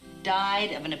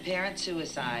 Died of an apparent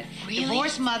suicide. Really?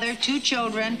 Divorced mother, 2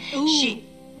 children. Ooh.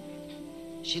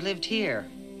 She lived here.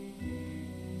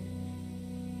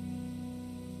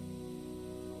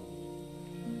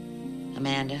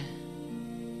 Amanda,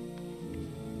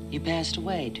 you passed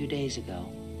away 2 days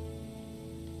ago.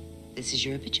 This is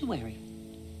your obituary.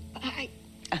 I...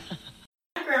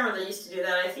 My grandmother used to do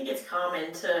that. I think it's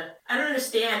common I don't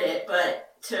understand it, but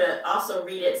to also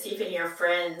read it, see if any of your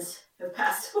friends have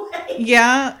passed away.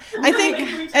 Yeah, I think When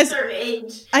you reach a as certain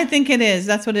age. I think it is.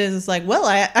 That's what it is. It's like, well,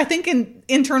 I think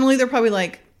internally they're probably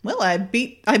like, well, I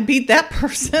beat that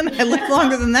person. I lived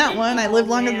longer than that one. I lived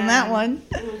longer than that one.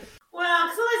 Well,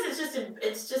 because otherwise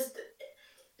it's just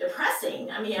depressing.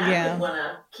 I mean, I Yeah. wouldn't want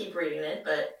to keep reading it,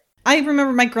 but I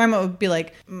remember my grandma would be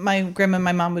like, my grandma and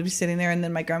my mom would be sitting there, and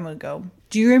then my grandma would go,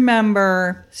 "Do you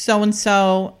remember so and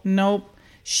so?" Nope.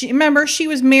 She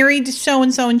was married to so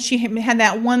and so, and she had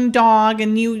that one dog,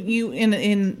 and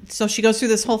so she goes through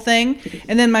this whole thing,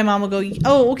 and then my mom will go,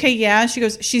 "Oh, okay, yeah." She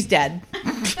goes, "She's dead."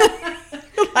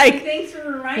 Like, Thanks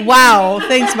for reminding wow,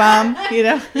 thanks, Mom.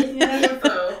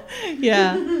 info.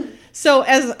 Yeah. So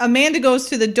as Amanda goes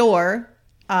to the door,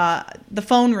 the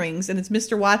phone rings and it's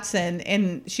Mr. Watson,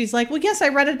 and she's like, "Well, yes, I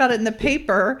read about it in the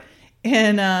paper."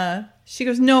 And she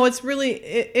goes, "No, it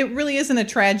really isn't a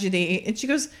tragedy." And she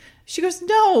goes,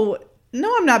 "No,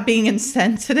 I'm not being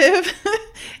insensitive."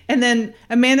 And then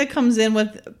Amanda comes in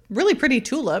with really pretty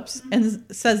tulips and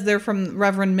says they're from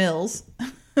Reverend Mills.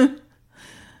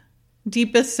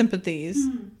 Deepest sympathies.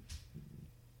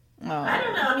 Oh. I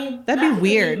don't know. I mean, That'd be back in the day,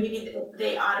 weird. Maybe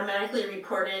they automatically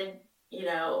reported,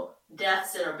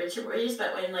 deaths and obituaries.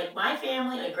 But when my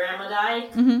family, my grandma died,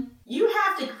 you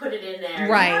have to put it in there.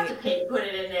 Right. You have to pay to put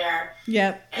it in there.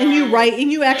 Yep. And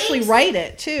you actually banks- write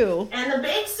it too. And the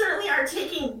banks certainly are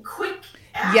taking quick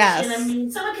action. Yes. I mean,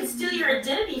 someone could steal your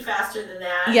identity faster than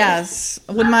that. Yes.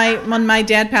 When my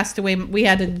dad passed away, we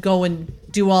had to go and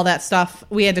do all that stuff.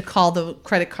 We had to call the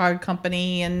credit card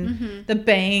company and the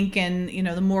bank and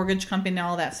the mortgage company and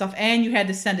all that stuff. And you had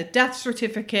to send a death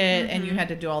certificate and you had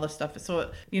to do all this stuff.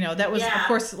 So that was of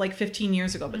course 15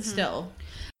 years ago, but still.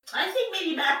 I think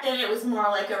maybe back then it was more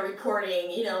like a reporting,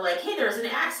 hey, there was an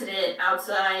accident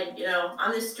outside,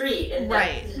 on the street. And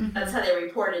Right. that's how they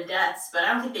reported deaths. But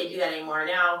I don't think they do that anymore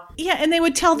now. Yeah, and they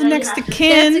would tell the Now you next have of to-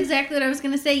 kin. That's exactly what I was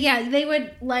going to say. Yeah, they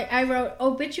would, I wrote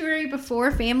obituary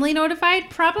before family notified?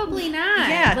 Probably not.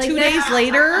 Yeah, 2 days that-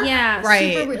 later. Yeah,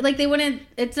 Right. super weird. They wouldn't,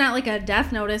 it's not like a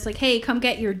death notice, hey, come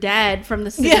get your dead from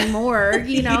the city Yeah. morgue,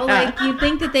 Yeah. you'd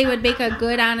think that they would make a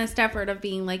good, honest effort of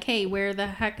being hey, where the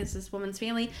heck is this woman's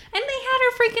family? And they had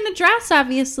her freaking address,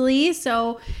 obviously,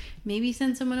 so maybe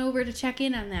send someone over to check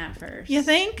in on that first. You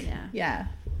think? Yeah. Yeah.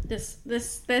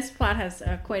 This plot has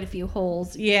quite a few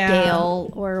holes. Yeah.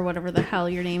 Gail, or whatever the hell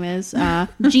your name is,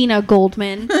 Gina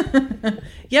Goldman.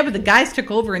 Yeah, but the guys took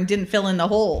over and didn't fill in the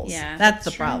holes. Yeah, That's the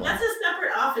that's true. problem. That's a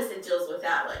separate office that deals with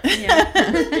that.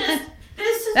 Yeah.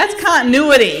 That's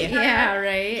continuity. Yeah,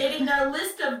 right. Getting a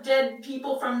list of dead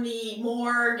people from the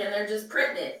morgue, and they're just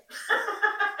printing it.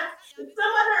 Some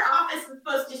other office is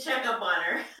supposed to check up on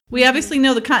her. We obviously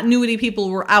know the continuity people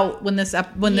were out when this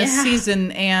Yeah.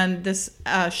 season and this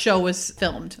show was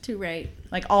filmed. Too right.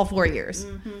 Like all 4 years.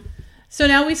 So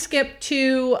now we skip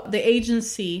to the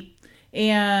agency,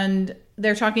 and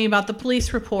they're talking about the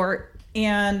police report.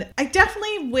 And I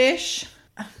definitely wish,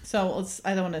 I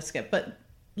don't want to skip, but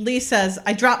Lee says,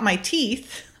 I dropped my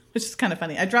teeth, which is kind of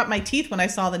funny. I dropped my teeth when I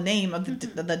saw the name of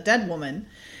the dead woman.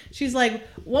 She's like,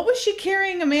 what was she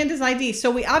carrying Amanda's ID? So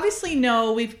we obviously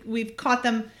know we've caught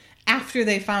them after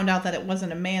they found out that it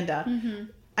wasn't Amanda.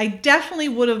 I definitely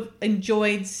would have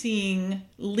enjoyed seeing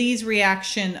Lee's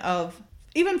reaction of,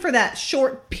 even for that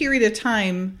short period of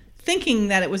time, thinking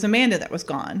that it was Amanda that was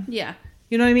gone. Yeah.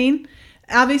 You know what I mean?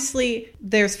 Obviously,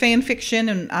 there's fan fiction,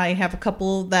 and I have a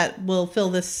couple that will fill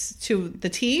this to the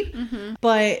T.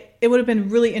 But it would have been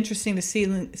really interesting to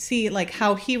see like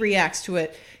how he reacts to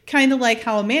it. Kind of like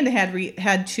how Amanda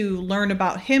had to learn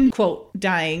about him, quote,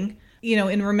 dying,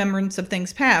 in remembrance of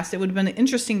things past. It would have been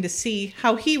interesting to see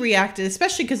how he reacted,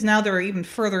 especially because now they're even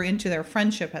further into their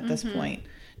friendship at this point.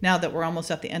 Now that we're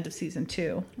almost at the end of season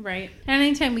 2. Right. And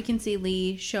anytime we can see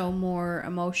Lee show more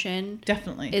emotion,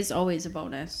 Definitely. is always a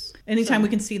bonus. Anytime we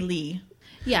can see Lee.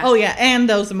 Yeah. Oh, yeah, and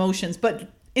those emotions. But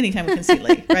anytime we can see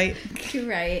Lee, right? You're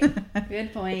right.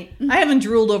 Good point. I haven't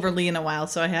drooled over Lee in a while,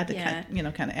 so I had to Yeah.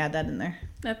 kind of add that in there.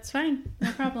 That's fine.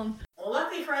 No problem. Well,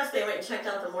 luckily for us, they went and checked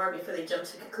out the morgue before they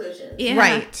jumped to conclusions. Yeah.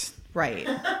 Right.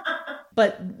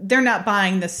 But they're not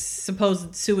buying the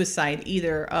supposed suicide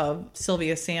either of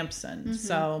Sylvia Sampson.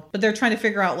 So, but they're trying to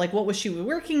figure out like what was she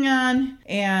working on,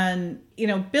 and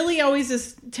Billy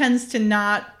always tends to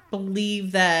not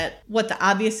believe that what the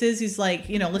obvious is. He's like,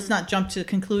 let's not jump to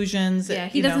conclusions. Yeah,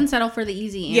 he doesn't settle for the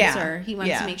easy answer. He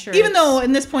wants to make sure. Even though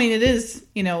in this point it is,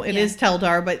 it is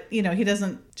Teldar, but he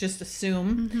doesn't just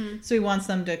assume. So he wants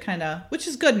them to kind of, which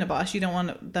is good in a boss. You don't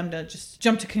want them to just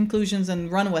jump to conclusions and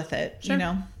run with it.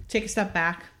 Sure. Take a step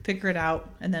back, figure it out,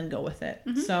 and then go with it.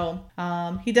 So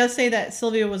he does say that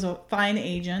Sylvia was a fine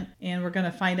agent, and we're going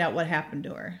to find out what happened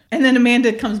to her. And then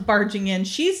Amanda comes barging in.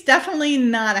 She's definitely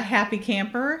not a happy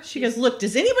camper. She goes, look,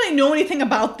 does anybody know anything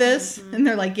about this? And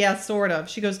they're like, yeah, sort of.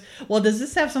 She goes, well, does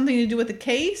this have something to do with the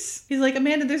case? He's like,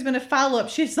 Amanda, there's been a follow-up.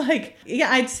 She's like,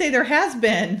 yeah, I'd say there has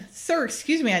been. Sir,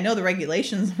 excuse me, I know the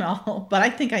regulations and all, but I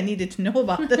think I needed to know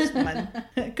about this one.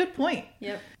 Good point.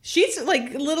 Yep. She's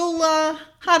like a little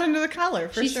hot under the collar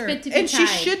for She's sure. fit to be and tied. she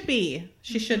should be.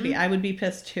 She should be. I would be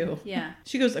pissed too. Yeah.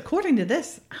 She goes, according to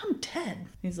this, I'm dead.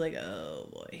 He's like, oh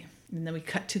boy. And then we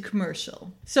cut to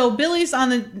commercial. So Billy's on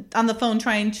the phone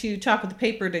trying to talk with the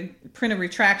paper to print a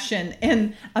retraction,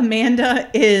 and Amanda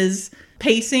is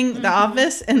pacing the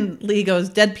office, and Lee goes,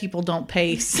 dead people don't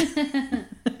pace.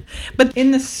 But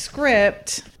in the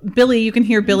script, Billy, you can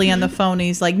hear Billy on the phone.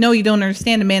 He's like, no, you don't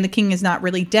understand. Amanda King is not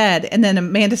really dead. And then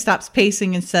Amanda stops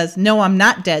pacing and says, no, I'm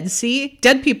not dead. See,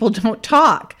 dead people don't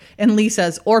talk. And Lee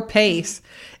says, or pace.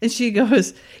 And she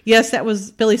goes,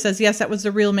 Billy says, yes, that was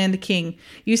the real Amanda King.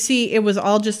 You see, it was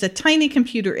all just a tiny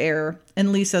computer error.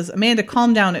 And Lee says, Amanda,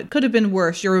 calm down. It could have been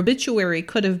worse. Your obituary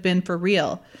could have been for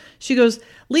real. She goes,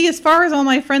 Lee, as far as all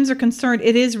my friends are concerned,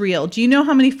 it is real. Do you know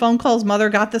how many phone calls Mother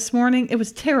got this morning? It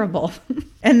was terrible.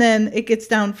 And then it gets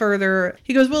down further.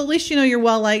 He goes, well, at least you know you're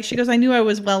well-liked. She goes, I knew I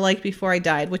was well-liked before I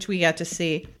died, which we got to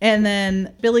see. And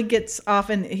then Billy gets off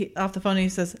the phone and he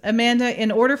says, Amanda,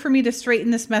 in order for me to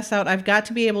straighten this mess out, I've got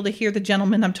to be able to hear the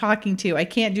gentleman I'm talking to. I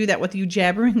can't do that with you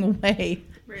jabbering away.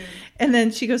 Right. And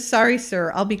then she goes, sorry, sir,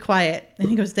 I'll be quiet. And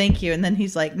he goes, thank you. And then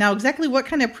he's like, now exactly what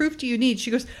kind of proof do you need? She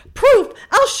goes, proof?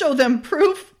 I'll show them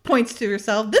proof. Points to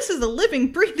herself. This is a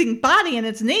living, breathing body, and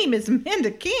its name is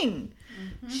Amanda King.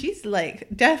 She's like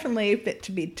definitely fit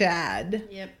to be dad.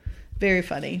 Yep. Very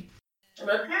funny.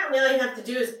 But apparently all you have to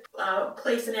do is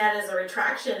place an ad as a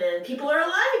retraction and people are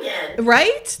alive again.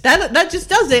 Right? That just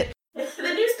does it. The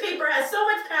newspaper has so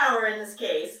much power in this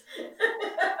case.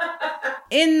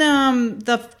 In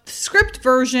the script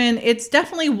version, it's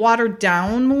definitely watered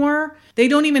down more. They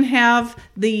don't even have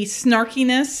the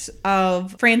snarkiness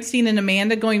of Francine and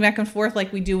Amanda going back and forth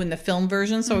like we do in the film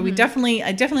version. So I definitely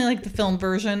like the film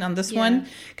version on this one.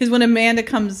 Because when Amanda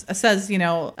says,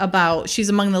 about she's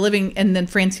among the living, and then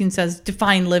Francine says,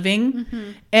 define living.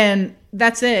 And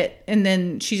that's it. And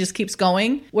then she just keeps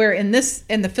going. Where in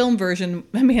the film version,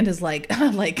 Amanda's like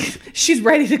she's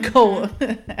ready to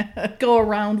go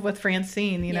around with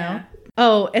Francine, you know?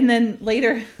 Oh, and then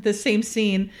later, the same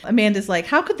scene, Amanda's like,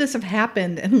 how could this have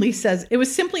happened? And Lee says, it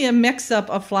was simply a mix-up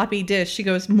of floppy disk. She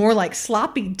goes, more like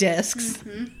sloppy disks.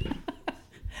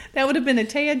 That would have been a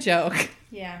Taya joke.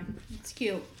 Yeah, it's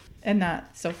cute. And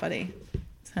not so funny.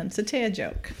 Hence a Taya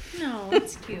joke. No,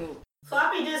 it's cute.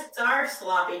 Floppy disks are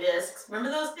sloppy disks. Remember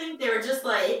those things? They were just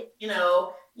like,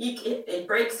 it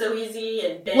breaks so easy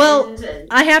and bend. Well,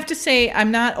 I have to say, I'm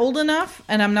not old enough,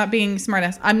 and I'm not being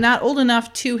smartass. I'm not old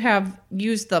enough to have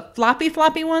used the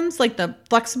floppy ones, like the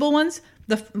flexible ones.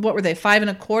 What were they? 5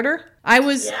 1/4. I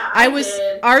was.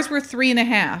 Did. Ours were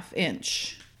 3.5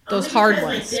 inch. Those Only hard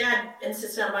because ones. My dad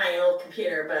insisted on buying an old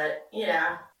computer, but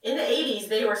yeah. In the 80s,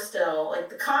 they were still like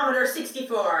the Commodore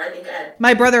 64. I think I had.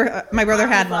 My brother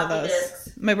had one of floppy those. disks.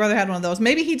 My brother had one of those.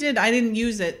 Maybe he did. I didn't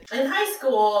use it. In high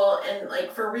school, and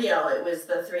like for real, it was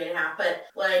the 3.5. But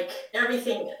like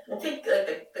everything, I think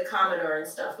like the Commodore and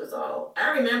stuff was all.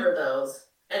 I remember those,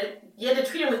 and you had to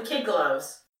treat them with kid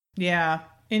gloves. Yeah.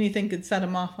 Anything could set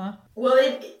them off, huh? Well,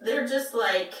 they're just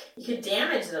like you could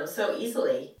damage them so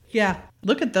easily. Yeah.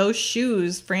 Look at those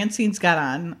shoes Francine's got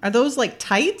on. Are those like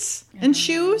tights and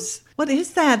shoes? What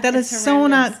is that? That is so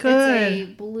not good. It's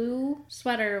a blue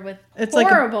sweater with It's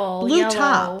horrible like a blue yellow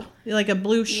top, like a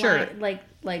blue shirt, like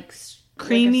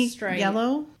creamy like a stripe.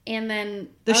 yellow. And then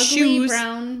The ugly shoes-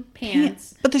 brown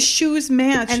pants. But the shoes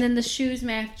match. And then the shoes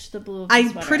match the blue of the I'm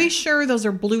sweater. pretty sure those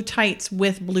are blue tights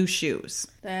with blue shoes.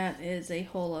 That is a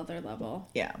whole other level.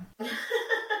 Yeah.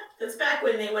 That's back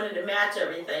when they wanted to match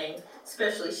everything,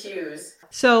 especially shoes.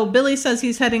 So Billy says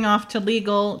he's heading off to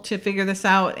legal to figure this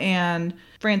out, and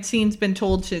Francine's been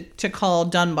told to call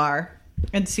Dunbar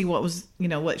and see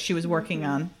what she was working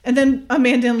on. And then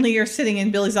Amanda and Lee are sitting in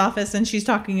Billy's office, and she's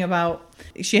talking about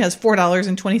she has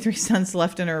 $4.23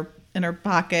 left in her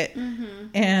pocket,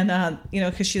 and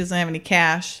because she doesn't have any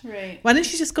cash. Right. Why didn't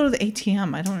she just go to the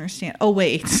ATM? I don't understand. Oh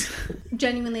wait,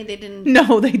 Genuinely, they didn't.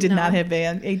 no, they did not have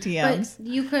ATMs. But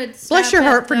you could. Bless your stop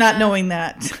heart at for not knowing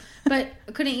that. But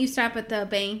couldn't you stop at the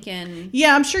bank and?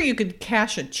 Yeah, I'm sure you could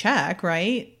cash a check,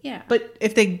 right? Yeah. But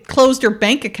if they closed her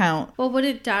bank account, Well,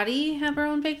 wouldn't Dottie have her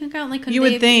own bank account? Like, couldn't you they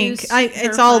would have think used her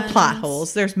it's all funds? plot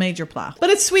holes. There's major plot. But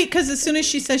it's sweet because as soon as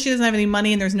she says she doesn't have any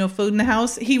money and there's no food in the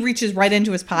house, he reaches right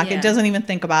into his pocket, Yeah. doesn't even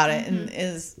think about it, and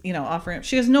is offering.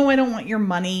 She goes, "No, I don't want your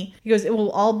money." He goes, "It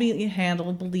will all be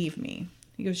handled. Believe me."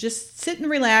 He goes, "Just sit and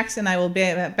relax, and I will be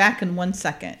back in 1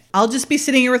 second. I'll just be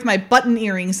sitting here with my button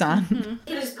earrings on."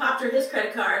 He just popped her his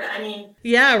credit card. I mean,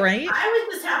 Yeah, right. I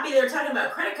was just happy they were talking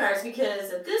about credit cards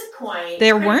because at this point,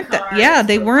 There credit weren't that. cards Yeah,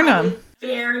 they were weren't probably them.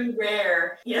 very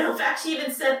rare. In fact, she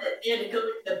even said that they had to go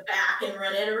to the back and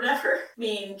run it or whatever. I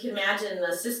mean, you can imagine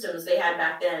the systems they had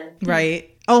back then.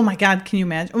 Right. Oh my God, can you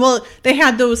imagine? Well, they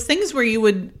had those things where you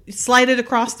would slide it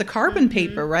across the carbon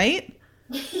paper, right?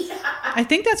 Yeah. I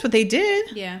think that's what they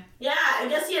did. Yeah. Yeah, I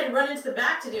guess he had to run into the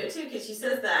back to do it too, because she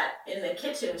says that in the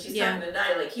kitchen. She's Yeah. talking to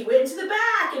Dottie, like, he went into the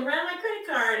back and ran my credit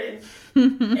card,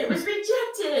 and it was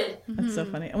rejected. That's so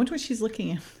funny. I wonder what she's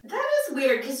looking at. That is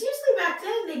weird, because usually back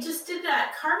then they just did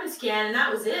that carbon scan and that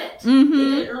was it. Mhm.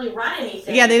 They didn't really run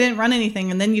anything. Yeah, they didn't run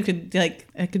anything, and then you could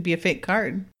it could be a fake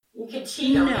card. You could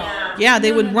cheat on it. Yeah, they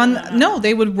No, would no, run. no, no.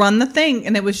 They would run the thing,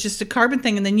 and it was just a carbon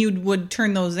thing, and then you would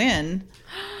turn those in.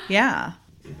 Yeah.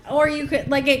 Or you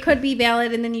could, it could be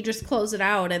valid and then you just close it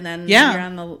out and then Yeah. you're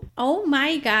on the. Oh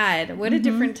my God. What a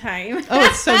different time. Oh,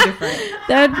 it's so different.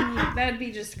 That'd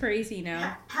be just crazy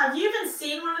now. Have you even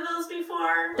seen one of those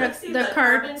before? The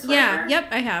card. carbon Yeah. swiper? Yep,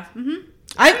 I have.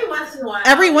 Every once in a while.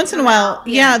 Every once in a while,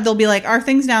 Yeah. they'll be like, "Our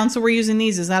thing's down, so we're using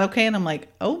these. Is that okay?" And I'm like,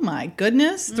 "Oh my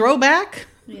goodness, throwback!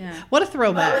 Yeah. What a But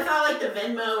throwback!" with all the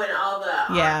Venmo and all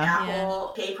the Yeah.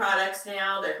 Apple Pay products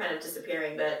now, they're kind of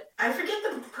disappearing. But I forget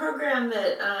the program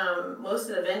that most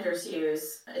of the vendors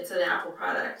use. It's an Apple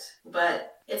product,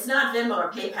 but it's not Venmo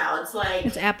or PayPal. It's like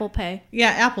It's Apple Pay. Yeah,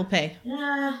 Apple Pay.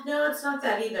 no, it's not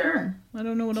that either. I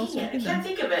don't know what else Dang would it, be I can't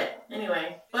then. think of it.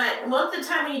 Anyway, but most of the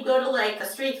time when you go to like a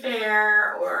street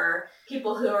fair or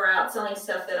people who are out selling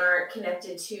stuff that aren't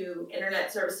connected to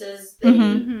internet services, they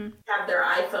have their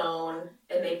iPhone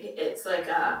and it's like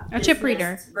a chip business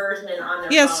reader version on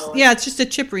their Yes, phone. yeah, it's just a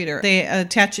chip reader. They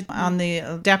attach it on the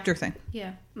adapter thing.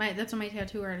 Yeah. That's what my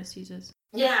tattoo artist uses.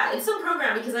 Yeah, it's some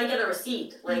program because I get a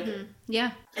receipt. Like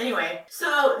Yeah. anyway,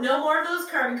 so no more of those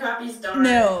carbon copies. Don't.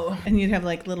 And you'd have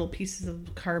like little pieces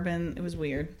of carbon. It was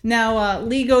weird. Now,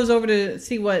 Lee goes over to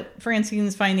see what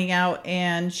Francine's finding out,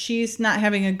 and she's not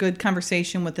having a good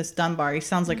conversation with this Dunbar. He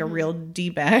sounds like a real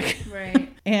D-bag. Right.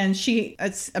 And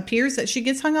it appears that she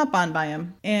gets hung up on by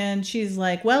him. And she's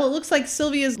like, "Well, it looks like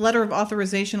Sylvia's letter of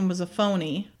authorization was a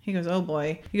phony." He goes, "Oh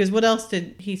boy." He goes, "What else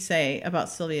did he say about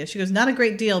Sylvia?" She goes, "Not a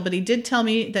great deal, but he did tell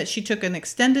me that she took an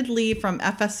extended leave from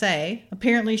FSA.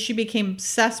 Apparently she became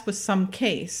obsessed with some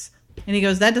case. And he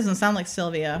goes, that doesn't sound like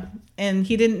Sylvia. And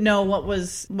he didn't know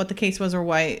what the case was or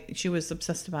why she was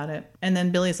obsessed about it. And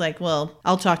then Billy's like, well,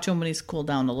 I'll talk to him when he's cooled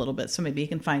down a little bit, so maybe he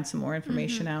can find some more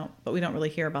information out. But we don't really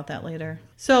hear about that later.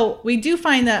 So we do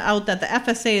find out that the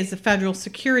FSA is the Federal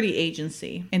Security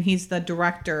Agency, and he's the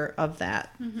director of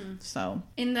that. So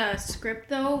in the script,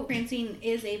 though, Francine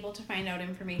is able to find out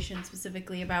information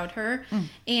specifically about her.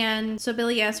 And so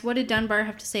Billy asks, what did Dunbar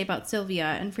have to say about Sylvia?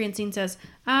 And Francine says,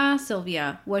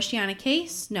 Sylvia. Was she on a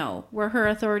case? No. Were her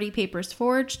authority papers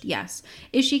forged? Yes.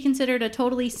 Is she considered a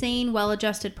totally sane,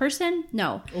 well-adjusted person?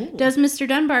 No. Ooh. Does Mr.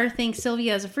 Dunbar think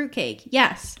Sylvia is a fruitcake?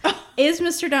 Yes. Is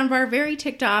Mr. Dunbar very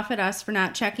ticked off at us for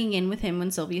not checking in with him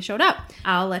when Sylvia showed up?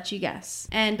 I'll let you guess.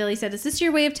 And Billy said, is this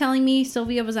your way of telling me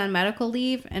Sylvia was on medical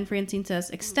leave? And Francine says,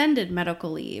 extended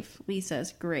medical leave. Lee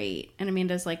says, great. And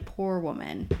Amanda's like, poor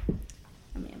woman.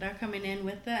 Amanda coming in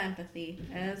with the empathy,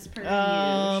 as per usual.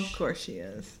 of course she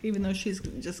is. Even though she's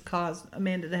just caused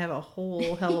Amanda to have a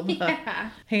whole hell of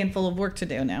a handful of work to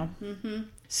do now.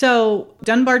 So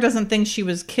Dunbar doesn't think she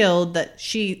was killed, that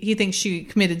he thinks she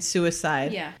committed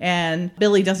suicide. Yeah. And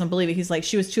Billy doesn't believe it. He's like,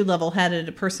 she was too level-headed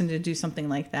a person to do something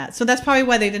like that. So that's probably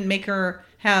why they didn't make her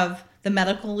have the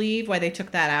medical leave, why they took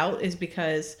that out, is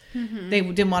because they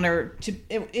didn't want her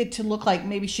to look like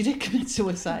maybe she did commit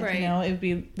suicide. Right. You know, it would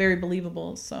be very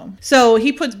believable. So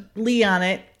he puts Lee on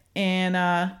it.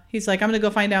 And he's like, I'm going to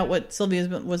go find out what Sylvia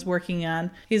was working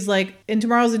on. He's like, in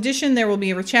tomorrow's edition, there will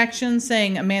be a retraction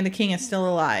saying Amanda King is still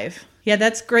alive. Yeah,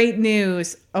 that's great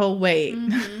news. Oh, wait.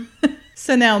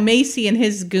 So now Macy and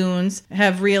his goons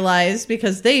have realized,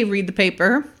 because they read the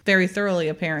paper very thoroughly,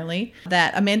 apparently,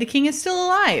 that Amanda King is still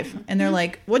alive. And they're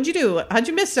like, what'd you do? How'd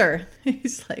you miss her?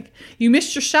 He's like, you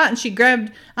missed your shot and she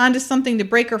grabbed onto something to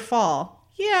break her fall.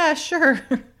 Yeah, sure.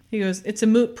 He goes, it's a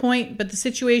moot point, but the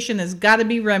situation has got to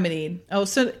be remedied. Oh,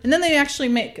 so, and then they actually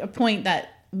make a point that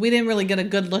we didn't really get a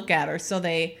good look at her.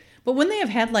 But wouldn't they have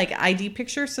had like ID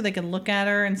pictures so they could look at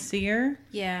her and see her?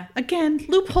 Yeah. Again,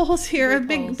 loopholes here.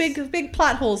 Loopholes. Big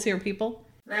plot holes here, people.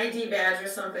 An ID badge or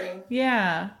something.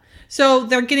 Yeah. So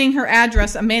they're getting her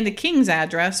address, Amanda King's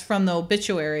address, from the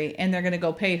obituary, and they're going to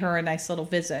go pay her a nice little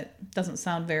visit. Doesn't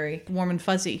sound very warm and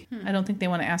fuzzy. I don't think they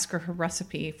want to ask her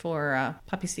recipe for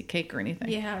poppy seed cake or anything.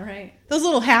 Yeah, right. Those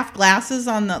little half glasses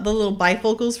on the little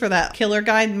bifocals for that killer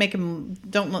guy don't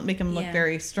make him look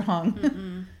very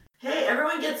strong. Hey,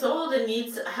 everyone gets old and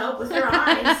needs help with their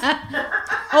eyes.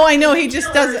 Oh, I know. He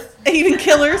just does even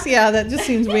killers. Yeah, that just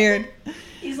seems weird.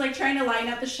 He's like trying to line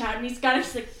up the shot, and he's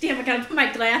like, damn, I gotta put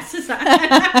my glasses on.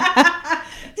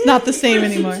 It's not the same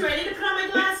anymore. He's ready to put on my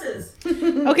glasses.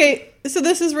 Okay, so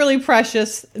this is really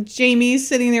precious. Jamie's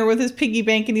sitting there with his piggy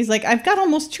bank, and he's like, I've got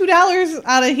almost $2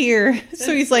 out of here.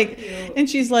 So he's like, cute. And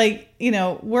she's like,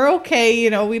 we're okay.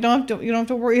 You don't have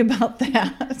to worry about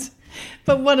that.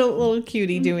 But what a little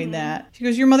cutie doing that. She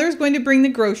goes, your mother's going to bring the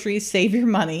groceries, save your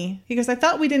money. He goes, I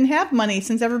thought we didn't have money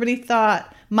since everybody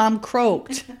thought Mom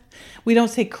croaked. We don't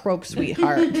say croak,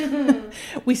 sweetheart.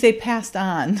 We say passed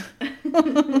on.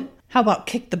 How about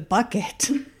kick the bucket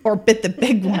or bit the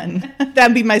big one?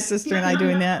 That'd be my sister and I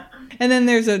doing that. And then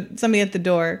there's somebody at the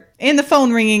door and the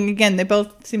phone ringing again. They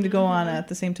both seem to go on at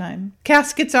the same time.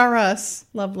 Caskets are us.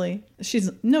 Lovely.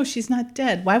 She's not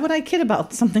dead. Why would I kid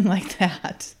about something like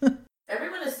that?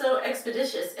 Everyone is so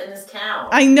expeditious in this town.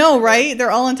 I know, right?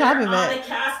 They're all on top of They're on it. a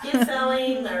casket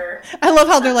selling. I love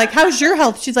how they're like, how's your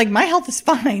health? She's like, my health is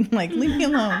fine. Like, leave me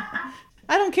alone.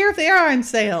 I don't care if they are on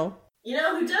sale. You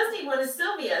know who does need one is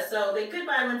Sylvia, so they could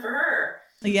buy one for her.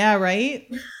 Yeah, right?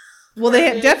 Well,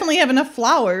 they definitely have enough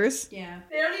flowers. Yeah.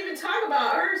 They don't even talk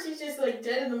about her. She's just like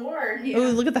dead in the morgue. Yeah.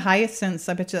 Oh, look at the hyacinths.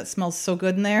 I bet you that smells so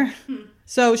good in there.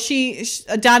 So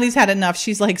Dottie's had enough.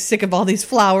 She's like sick of all these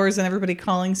flowers and everybody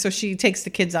calling. So she takes the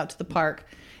kids out to the park.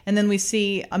 And then we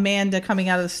see Amanda coming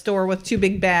out of the store with 2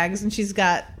 big bags. And she's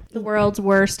got The world's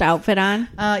worst outfit on.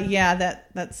 yeah,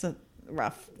 that's a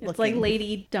rough It's looking. like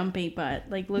Lady Dumpy Butt.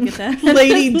 Like, look at that.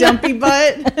 Lady Dumpy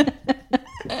Butt.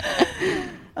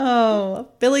 Oh,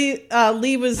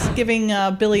 Lee was giving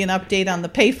Billy an update on the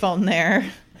payphone there.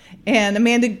 And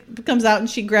Amanda comes out and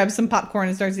she grabs some popcorn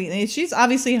and starts eating. She's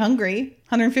obviously hungry.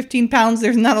 115 pounds.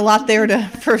 There's not a lot there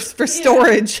for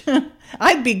storage.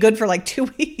 I'd be good for like 2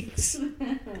 weeks.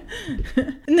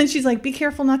 And then she's like, be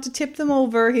careful not to tip them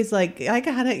over. He's like, I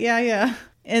got it. Yeah.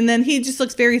 And then he just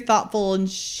looks very thoughtful and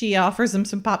she offers him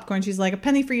some popcorn. She's like, a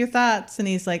penny for your thoughts. And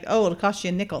he's like, oh, it'll cost you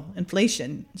a nickel.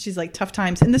 Inflation. She's like, tough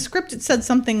times. In the script, it said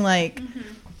something like,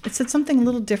 it said something a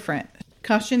little different.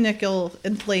 Cost you a nickel,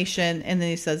 inflation. And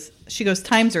then she goes,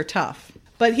 times are tough.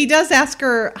 But he does ask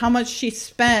her how much she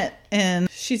spent. And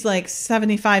she's like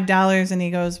 $75. And he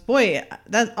goes, boy,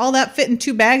 all that fit in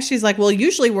 2 bags? She's like, well,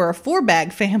 usually we're a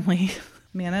 4-bag family.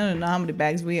 Man, I don't know how many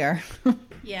bags we are.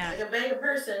 Yeah. Like a bag of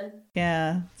person.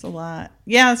 Yeah, it's a lot.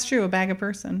 Yeah, it's true. A bag of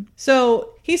person.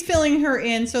 So he's filling her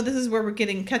in. So this is where we're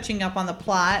catching up on the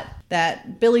plot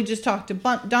that Billy just talked to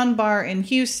Dunbar in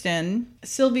Houston.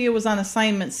 Sylvia was on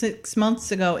assignment 6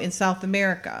 months ago in South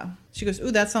America. She goes,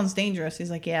 ooh, that sounds dangerous. He's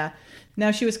like, yeah.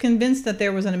 Now, she was convinced that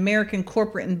there was an American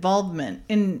corporate involvement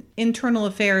in internal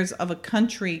affairs of a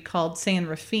country called San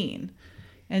Rafael.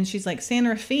 And she's like, San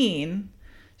Rafael?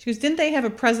 She goes, didn't they have a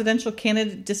presidential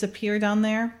candidate disappear down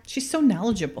there? She's so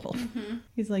knowledgeable. Mm-hmm.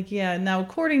 He's like, yeah. Now,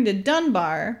 according to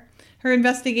Dunbar, her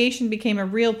investigation became a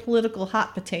real political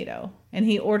hot potato, and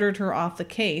he ordered her off the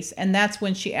case. And that's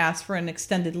when she asked for an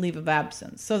extended leave of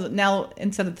absence. So that now,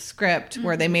 instead of the script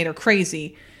where they made her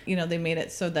crazy, they made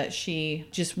it so that she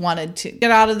just wanted to get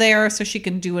out of there so she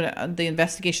can do the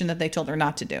investigation that they told her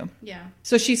not to do. Yeah.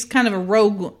 So she's kind of a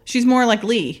rogue. She's more like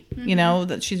Lee,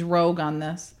 that she's rogue on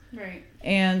this. Right.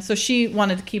 And so she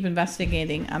wanted to keep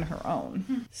investigating on her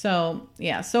own. So,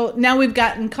 yeah. So now we've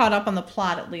gotten caught up on the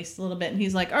plot at least a little bit. And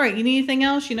he's like, all right, you need anything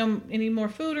else? Any more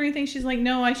food or anything? She's like,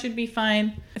 no, I should be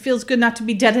fine. It feels good not to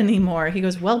be dead anymore. He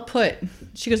goes, well put.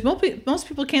 She goes, most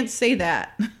people can't say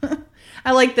that.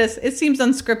 I like this. It seems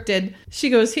unscripted. She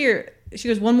goes, here. She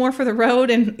goes, one more for the road.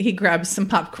 And he grabs some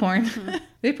popcorn.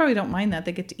 They probably don't mind that.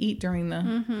 They get to eat during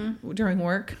during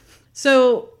work.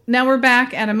 So now we're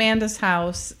back at Amanda's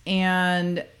house,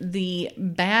 and the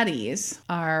baddies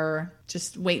are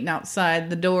just waiting outside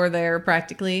the door there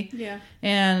practically. Yeah.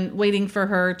 And waiting for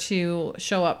her to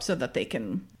show up so that they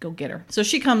can go get her. So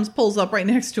she pulls up right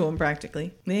next to them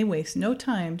practically. They waste no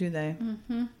time, do they?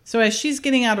 Mm-hmm. So as she's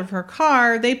getting out of her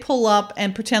car, they pull up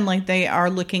and pretend like they are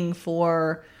looking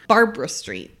for Barbara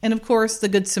Street. And of course, the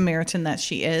good Samaritan that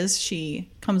she is, she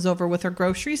comes over with her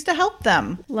groceries to help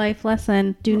them. Life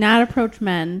lesson. Do not approach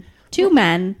two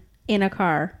men in a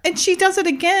car. And she does it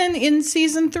again in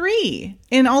season 3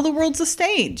 in All the World's a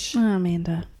Stage. Oh,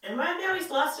 Amanda. And why are they always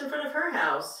lost in front of her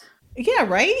house? Yeah,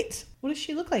 right? What does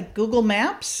she look like? Google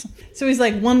Maps? So he's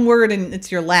like, one word and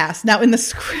it's your last. Now in the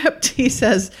script, he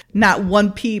says, not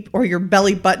one peep or your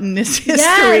belly button is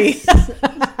history. Yes.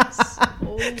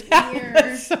 That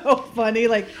was so funny.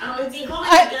 Like, is he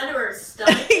holding a gun to her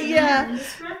stomach? Yeah. In the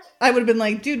script? I would have been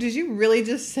like, dude, did you really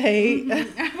just say?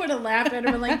 I would have laughed at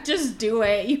him and like, just do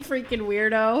it, you freaking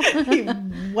weirdo.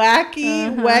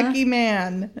 wacky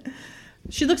man.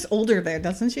 She looks older there,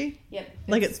 doesn't she? Yep.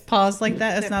 Like it's paused like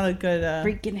that. That's not a good...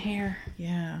 freaking hair.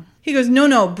 Yeah. He goes,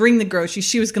 no, bring the groceries.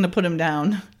 She was going to put him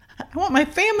down. I want my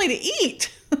family to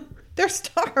eat. They're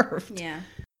starved. Yeah.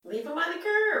 Leave them on the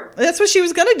curb. That's what she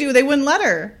was going to do. They wouldn't let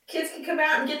her. Kids can come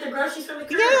out and get the groceries from the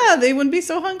curb. Yeah, they wouldn't be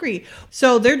so hungry.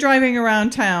 So they're driving around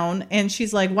town, and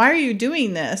she's like, why are you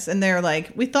doing this? And they're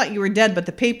like, we thought you were dead, but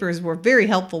the papers were very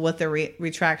helpful with their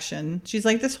retraction. She's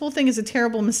like, this whole thing is a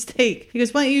terrible mistake. He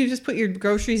goes, why don't you just put your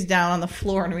groceries down on the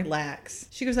floor and relax?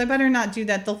 She goes, I better not do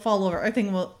that. They'll fall over. I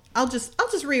think, well, I'll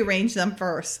just rearrange them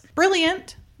first.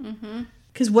 Brilliant. Mm-hmm.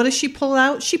 Because what does she pull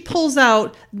out? She pulls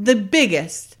out the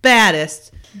biggest,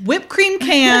 baddest whipped cream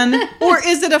can, or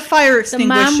is it a fire extinguisher?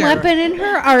 The mom weapon in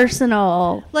her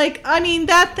arsenal. Like, I mean,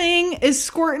 that thing is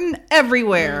squirting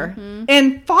everywhere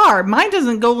and far. Mine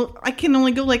doesn't go, I can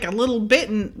only go like a little bit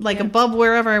and like above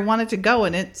wherever I want it to go.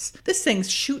 And this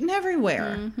thing's shooting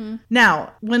everywhere. Mm-hmm.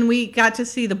 Now, when we got to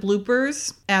see the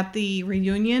bloopers at the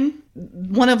reunion,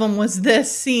 one of them was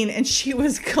this scene, and she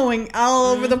was going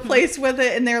all over the place with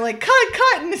it, and they're like,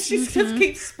 cut, and she just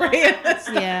keeps spraying this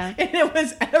stuff, and it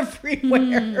was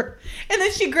everywhere. And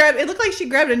then it looked like she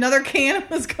grabbed another can and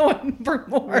was going for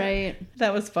more. Right.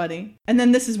 That was funny. And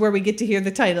then this is where we get to hear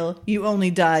the title, You Only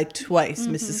Die Twice,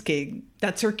 Mrs. King.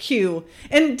 That's her cue.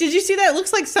 And did you see that? It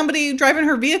looks like somebody driving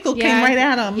her vehicle came right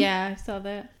at him. Yeah, I saw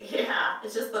that. Yeah,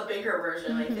 it's just the bigger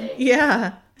version, I think.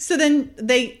 Yeah. So then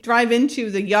they drive into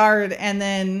the yard, and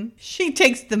then she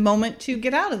takes the moment to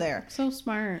get out of there. So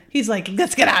smart. He's like,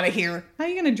 let's get out of here. How are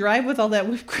you going to drive with all that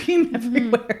whipped cream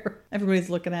everywhere?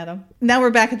 Everybody's looking at him. Now we're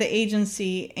back at the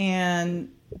agency,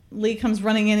 and Lee comes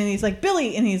running in, and he's like,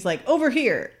 Billy. And he's like, over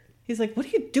here. He's like, what are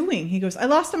you doing? He goes, I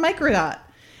lost a microdot.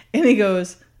 And he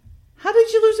goes, how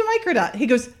did you lose a microdot? He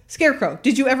goes, Scarecrow,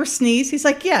 did you ever sneeze? He's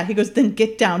like, yeah. He goes, then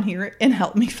get down here and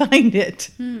help me find it.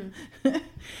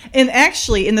 And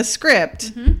actually, in the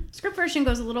script... Script version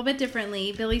goes a little bit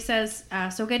differently. Billy says,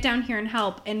 so get down here and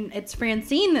help. And it's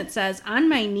Francine that says, on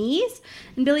my knees.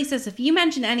 And Billy says, if you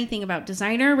mention anything about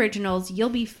designer originals, you'll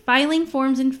be filing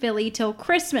forms in Philly till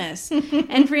Christmas.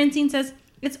 And Francine says,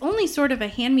 it's only sort of a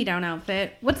hand-me-down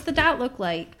outfit. What's the dot look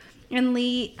like? And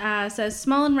Lee says,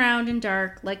 small and round and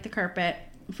dark, like the carpet.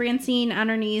 Francine on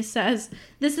her knees says,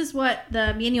 this is what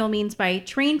the manual means by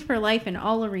trained for life in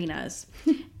all arenas.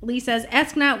 Lee says,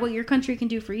 ask not what your country can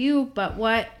do for you, but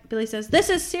what. Billy says, this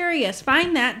is serious.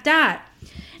 Find that dot.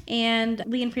 And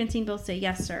Lee and Francine both say,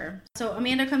 yes, sir. So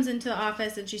Amanda comes into the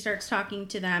office and she starts talking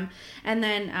to them. And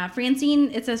then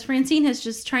Francine has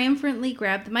just triumphantly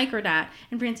grabbed the microdot.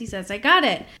 And Francine says, I got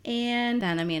it. And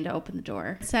then Amanda opened the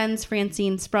door, sends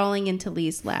Francine sprawling into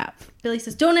Lee's lap. Billy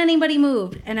says, don't anybody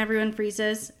move. And everyone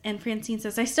freezes. And Francine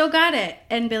says, I still got it.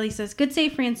 And Billy says, good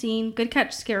save, Francine. Good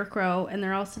catch, Scarecrow. And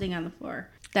they're all sitting on the floor.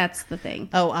 That's the thing.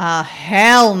 Oh,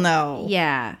 hell no.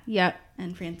 Yeah. Yep.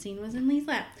 And Francine was in Lee's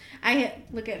lap. I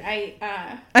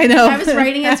know. I was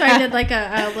writing it, so I did like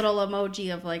a little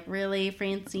emoji of like, really,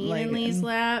 Francine Like, in Lee's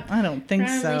lap? I don't think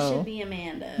Probably so. should be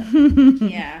Amanda.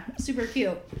 Yeah, super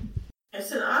cute.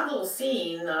 It's an odd little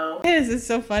scene, though. It is. It's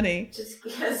so funny. Just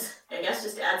because, I guess,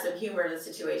 just to add some humor to the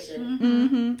situation.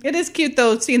 Mm-hmm. It is cute,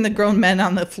 though, seeing the grown men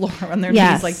on the floor on their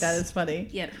knees like that. It's funny.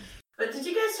 Yeah. But did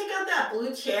you guys check out that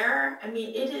blue chair? I mean,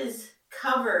 it is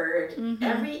covered. Mm-hmm.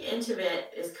 Every inch of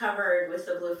it is covered with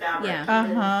the blue fabric.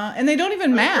 Yeah. And they don't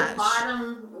even match. The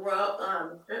bottom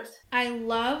row, oops. I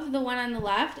love the one on the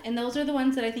left, and those are the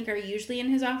ones that I think are usually in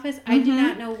his office. I do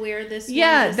not know where this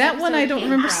that one I don't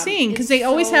remember seeing, because they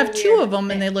always have two of them,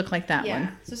 and they look like that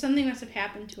one. So something must have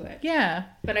happened to it. Yeah.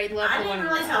 But I love the one. I didn't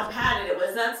realize how padded it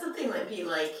was. That's something that'd be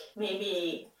like,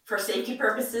 maybe for safety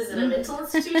purposes in a mental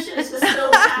institution. It's just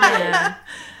so padded.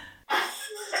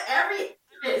 Every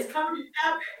bit is covered in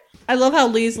fabric. I love how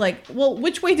Lee's like, well,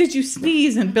 which way did you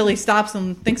sneeze? And Billy stops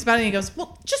and thinks about it and he goes,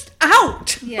 well, just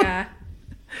out. Yeah.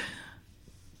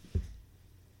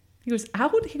 He goes,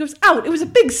 out? He goes, out. It was a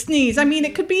big sneeze. I mean,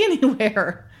 it could be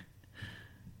anywhere.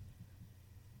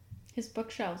 His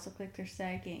bookshelves look like they're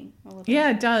sagging a little.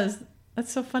 Yeah, it does.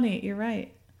 That's so funny. You're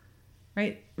right.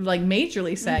 Right? Like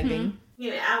majorly sagging. You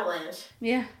know, avalanche.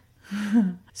 Yeah.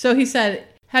 So he said,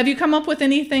 have you come up with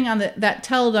anything on that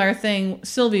Teldar thing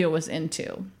Sylvia was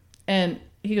into? And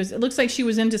he goes, it looks like she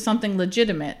was into something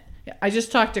legitimate. I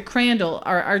just talked to Crandall,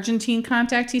 our Argentine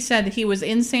contact. He said he was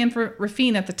in San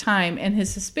Rafael at the time, and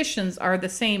his suspicions are the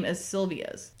same as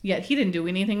Sylvia's. Yet he didn't do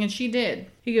anything, and she did.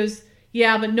 He goes,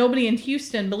 yeah, but nobody in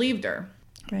Houston believed her.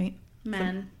 Right?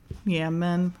 Men. Yeah,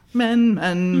 men.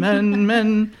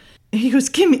 He goes,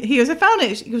 gimme. He goes, I found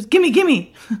it. He goes,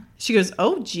 gimme. She goes,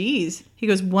 oh, geez. He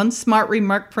goes, one smart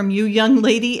remark from you, young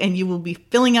lady, and you will be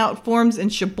filling out forms in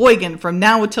Sheboygan from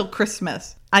now until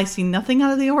Christmas. I see nothing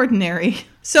out of the ordinary.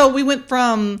 So we went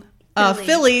from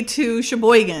Philly to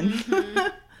Sheboygan. Mm-hmm.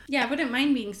 Yeah, I wouldn't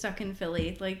mind being stuck in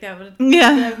Philly. Like, that would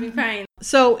be fine.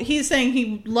 So he's saying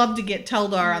he'd love to get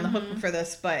Teldar on the hook for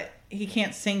this, but he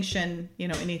can't sanction,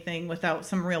 anything without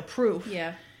some real proof.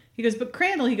 Yeah. He goes, but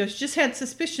Crandall, he goes, just had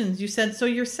suspicions. You said so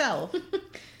yourself.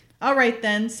 All right,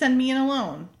 then, send me in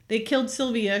alone. They killed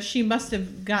Sylvia. She must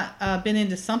have been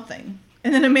into something.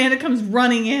 And then Amanda comes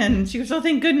running in. She goes, oh,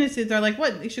 thank goodness. They're like,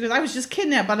 what? She goes, I was just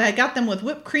kidnapped, but I got them with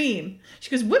whipped cream. She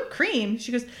goes, whipped cream?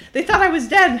 She goes, they thought I was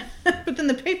dead. But then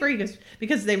the paper, he goes,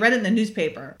 because they read it in the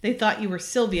newspaper. They thought you were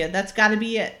Sylvia. That's got to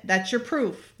be it. That's your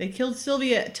proof. They killed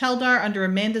Sylvia Teldar under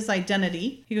Amanda's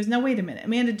identity. He goes, now, wait a minute.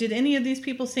 Amanda, did any of these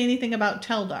people say anything about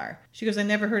Teldar? She goes, I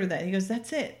never heard of that. He goes,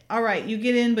 that's it. All right, you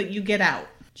get in, but you get out.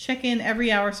 Check in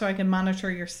every hour so I can monitor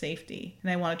your safety.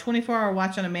 And I want a 24-hour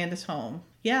watch on Amanda's home.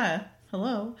 Yeah.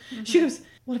 Hello. Mm-hmm. She goes,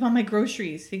 what about my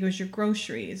groceries? He goes, your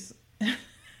groceries.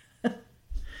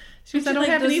 She goes, I don't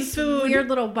have any food. Weird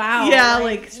little bow. Yeah,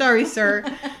 like, sorry, sir.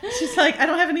 She's like, I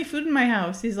don't have any food in my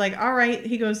house. He's like, all right.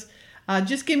 He goes,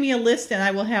 just give me a list and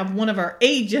I will have one of our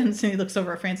agents. And he looks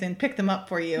over at Francine, pick them up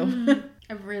for you. Mm-hmm.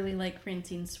 I really like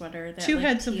Francine's sweater. That, 2 like,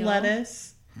 heads teal. of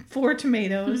lettuce, 4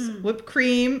 tomatoes, whipped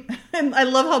cream. And I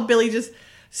love how Billy just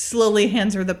slowly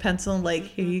hands her the pencil. Like,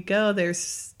 here you go. There's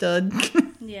stud.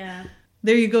 Yeah.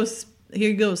 There you go.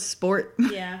 Here you go, sport.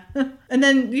 Yeah. And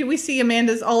then we see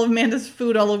all of Amanda's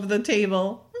food all over the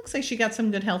table. Looks like she got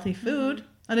some good healthy food.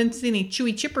 Mm-hmm. I didn't see any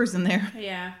chewy chippers in there.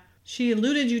 Yeah. She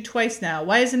eluded you twice now.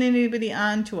 Why isn't anybody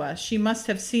on to us? She must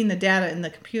have seen the data in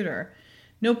the computer.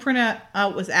 No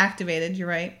printout was activated. You're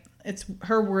right. It's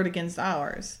her word against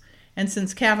ours. And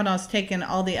since Kavanaugh's taken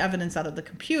all the evidence out of the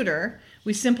computer,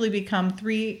 we simply become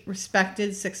 3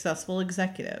 respected, successful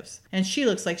executives. And she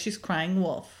looks like she's crying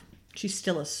wolf. She's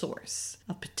still a source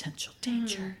of potential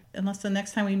danger. Unless the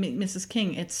next time we meet Mrs.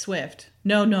 King, it's Swift.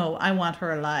 No, I want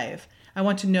her alive. I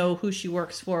want to know who she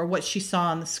works for, what she saw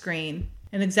on the screen,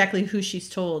 and exactly who she's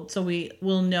told, so we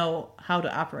will know how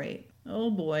to operate.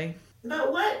 Oh, boy.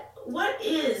 But what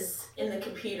is in the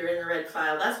computer in the red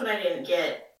file? That's what I didn't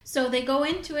get. So they go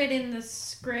into it in the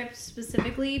script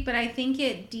specifically, but I think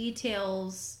it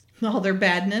details All their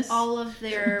badness. all of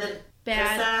their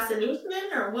bad assassination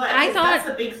or what? I 'Cause thought that's,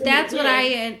 a big thing that's they what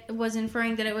did. I was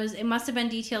inferring, that it must have been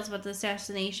details about the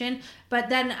assassination. But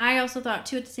then I also thought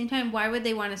too, at the same time, why would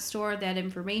they want to store that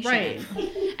information? Right.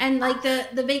 And like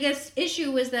the biggest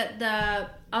issue was that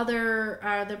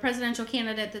the presidential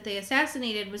candidate that they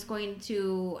assassinated was going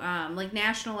to like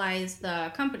nationalize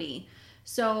the company.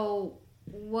 So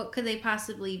what could they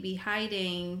possibly be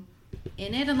hiding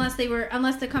in it, unless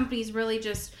the company's really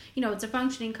just, it's a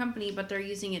functioning company, but they're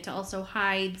using it to also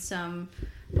hide some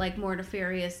like more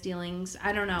nefarious dealings.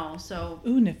 I don't know. So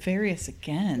Ooh, nefarious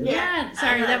again. yeah,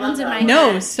 sorry, I that love one's in that my one.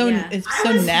 No, head. so Yeah. it's I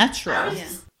so was- natural. I was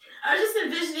just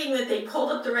envisioning that they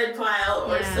pulled up the red file,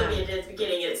 or Yeah. Sylvia did at the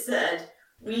beginning, and it said,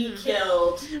 "We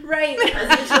killed Right.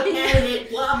 presidential candidate,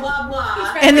 blah, blah,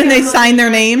 blah." And then they sign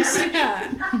their names. Yeah.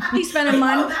 He spent a Like,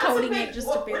 month that's a coding big- it just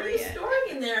what to are bury you it. storing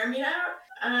in there?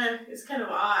 I mean, it's kind of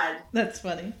odd. That's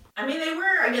funny. I mean, they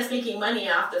were, I guess, making money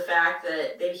off the fact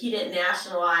that he didn't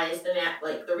nationalize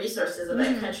the resources of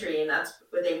that country, and that's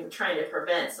what they were trying to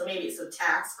prevent. So maybe it's some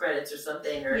tax credits or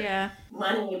something, or Yeah.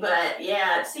 money. But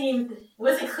yeah,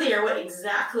 wasn't clear what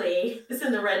exactly is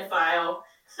in the red file.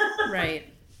 Right.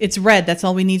 It's red. That's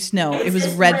all we need to know. It was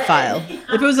It's red red. file.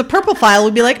 If it was a purple file,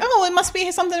 we'd be like, oh, it must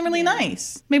be something really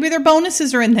nice. Maybe their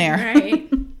bonuses are in there. Right.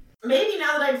 Maybe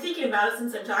now that I'm thinking about it,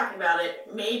 since I'm talking about it,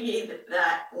 maybe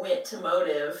that went to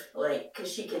motive, like,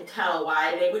 because she could tell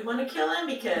why they would want to kill him,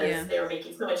 because they were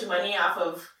making so much money off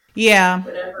of Yeah.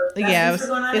 whatever. Yeah, were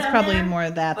going on it's down probably there. more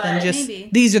of that than But just maybe.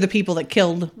 these are the people that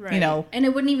killed, Right. And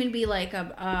it wouldn't even be like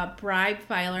a bribe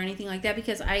file or anything like that,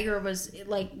 because Iger was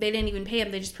like, they didn't even pay him,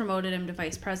 they just promoted him to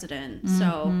vice president.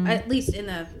 So at least in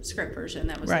the script version,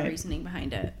 that was Right. the reasoning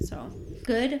behind it. So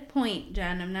good point,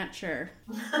 Jen. I'm not sure.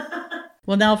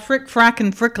 Well, now Frick, Frack,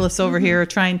 and Frickless over here are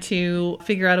trying to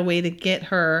figure out a way to get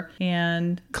her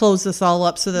and close this all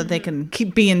up so that they can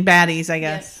keep being baddies, I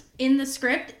guess. In the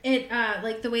script, it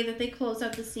like the way that they close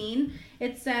out the scene,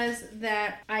 it says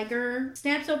that Iger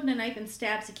snaps open a knife and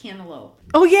stabs a cantaloupe.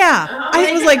 Oh, yeah.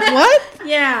 I was like, what?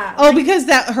 Yeah. Oh, because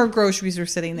her groceries were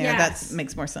sitting there. Yes. That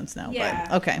makes more sense now. Yeah.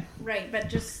 But, okay. Right, but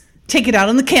just Take it out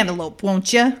on the cantaloupe,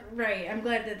 won't you? right. I'm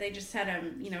glad that they just had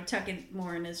him, tuck it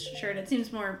more in his shirt. It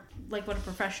seems more like what a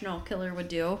professional killer would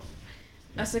do.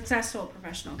 A successful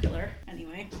professional killer,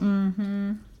 anyway.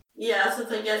 Yeah,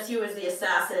 since I guess he was the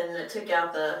assassin that took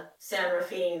out the San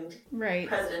Rafael Right.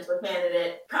 presidential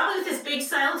candidate, probably with his big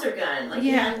silencer gun. Like,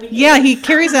 Yeah. Yeah, he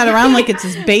carries that around like it's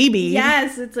his baby.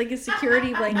 Yes, it's like a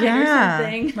security blanket or Yeah.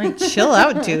 something. Like, chill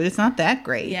out, dude. It's not that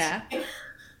great. Yeah.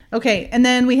 Okay, and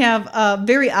then we have a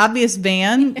very obvious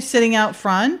van sitting out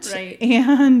front. Right.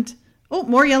 And,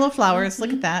 more yellow flowers.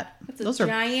 Look at that. It's a Those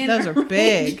giant are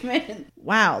big. arrangement.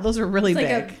 Wow, those are really It's like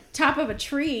big. a top of a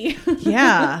tree.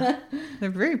 Yeah. They're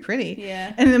very pretty.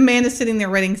 Yeah. And Amanda's sitting there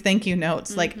writing thank you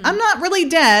notes. Like, I'm not really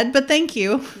dead, but thank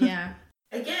you. Yeah.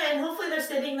 Again, hopefully they're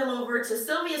sending them over to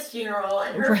Sylvia's funeral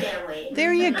and her Right. family.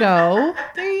 There you go.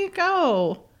 There you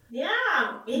go. Yeah.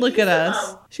 make Look use at of us.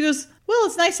 them. She goes, well,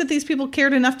 it's nice that these people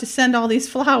cared enough to send all these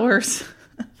flowers.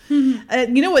 You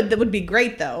know what? That would be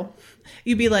great, though.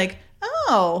 You'd be like,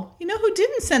 oh, you know who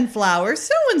didn't send flowers?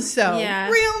 So-and-so. Yeah.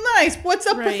 Real nice. What's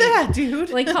up with Right. that, dude?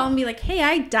 Like calling me like, hey,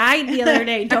 I died the other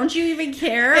day. Don't you even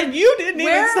care? and you didn't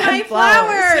Where even are send my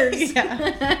flowers. flowers?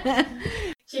 Yeah.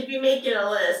 She'd be making a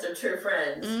list of true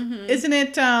friends. Isn't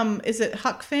it, is it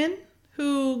Huck Finn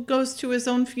who goes to his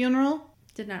own funeral?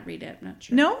 Did not read it. I'm not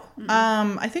sure. No?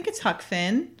 I think it's Huck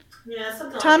Finn. Yeah,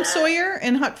 something Tom like that. Sawyer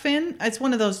and Huck Finn. It's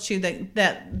one of those two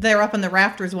that they're up in the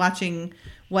rafters watching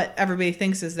what everybody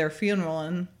thinks is their funeral,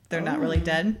 and they're not really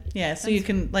dead. Yeah, so you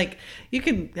can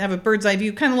have a bird's eye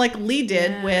view, kind of like Lee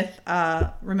did with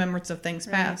Remembrance of Things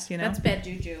Past. You know, That's bad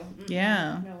juju.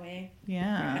 Yeah. No way.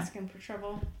 yeah, You're asking for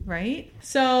trouble. right.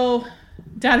 So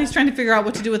Daddy's trying to figure out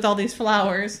what to do with all these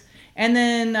flowers, and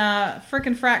then Frick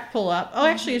and Frack pull up. Oh,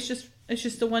 actually, it's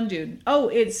just the one dude. Oh,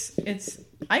 it's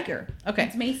Iger. Okay.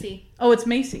 It's Macy. Oh, it's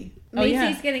Macy. Oh, Macy's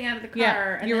yeah. getting out of the car.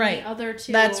 Yeah, and you're then right. The other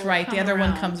two. That's right. The come other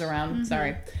one around. comes around.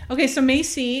 Sorry. Okay, so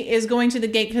Macy is going to the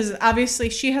gate because obviously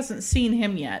she hasn't seen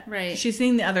him yet. Right. She's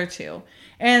seen the other two.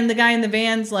 And the guy in the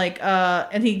van's like,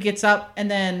 and he gets up, and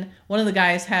then one of the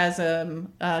guys has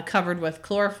him covered with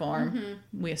chloroform,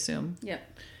 we assume.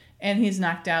 Yep. And he's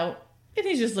knocked out. And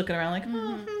he's just looking around like,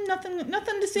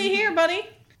 nothing to see here, buddy.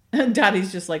 And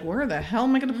Dottie's just like, where the hell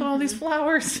am I going to put all these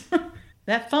flowers?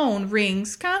 That phone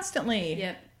rings constantly.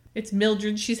 Yep. It's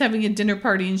Mildred. She's having a dinner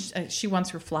party and she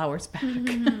wants her flowers back.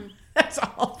 That's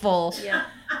awful. Yeah.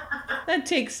 That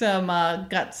takes some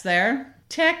guts there.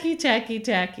 Tacky.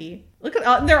 Look at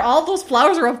all those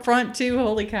flowers are up front too.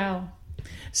 Holy cow.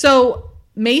 So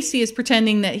Macy is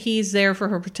pretending that he's there for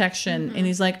her protection, and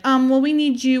he's like, well, we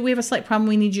need you. We have a slight problem.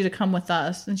 We need you to come with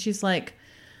us. And she's like,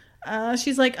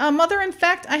 Mother, in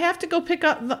fact, I have to go pick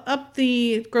up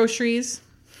the groceries.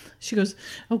 She goes,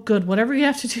 oh, good. Whatever you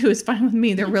have to do is fine with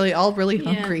me. They're all really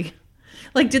hungry. Yeah.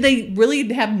 Like, did they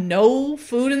really have no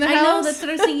food in the house? I know, that's what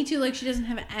I was thinking too. Like, she doesn't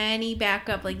have any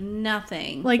backup, like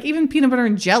nothing. Like, even peanut butter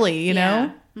and jelly, you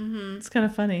know? Mm-hmm. It's kind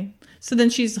of funny. So then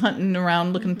she's hunting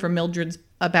around looking for Mildred's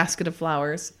a basket of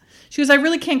flowers. She goes, I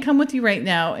really can't come with you right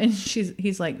now. And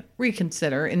he's like,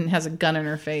 reconsider, and has a gun in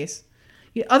her face.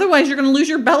 Otherwise, you're going to lose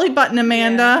your belly button,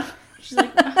 Amanda. Yeah. She's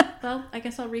like, well, I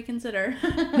guess I'll reconsider.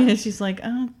 Yeah, she's like,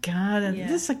 oh, God,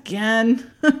 this again.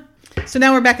 So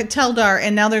now we're back at Teldar,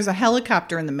 and now there's a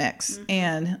helicopter in the mix.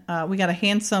 And we got a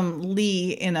handsome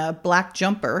Lee in a black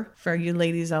jumper. For you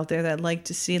ladies out there that like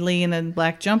to see Lee in a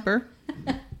black jumper.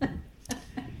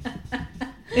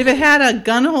 If it had a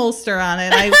gun holster on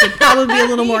it, I would probably be a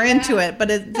little more into it.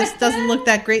 But it just doesn't look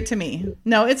that great to me.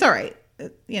 No, it's all right.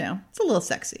 It's a little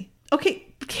sexy. Okay,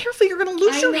 be careful. You're going to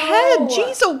lose your head.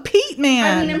 Jeez, oh, Pete,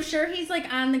 man. I mean, I'm sure he's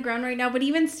like on the ground right now. But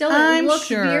even still, it looks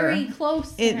very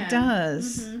close to him. It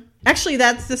does. Mm-hmm. Actually,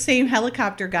 that's the same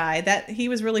helicopter guy. That he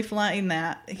was really flying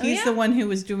that. He's the one who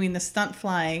was doing the stunt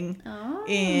flying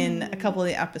in a couple of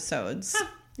the episodes. Huh.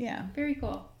 Yeah. Very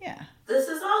cool. Yeah. This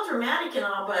is all dramatic and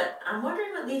all, but I'm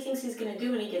wondering what Lee thinks he's going to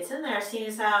do when he gets in there, seeing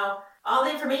as how all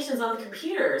the information's on the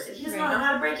computers. He doesn't know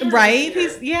how to break into Right?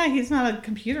 He's not a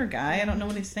computer guy. I don't know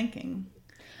what he's thinking.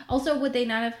 Also, would they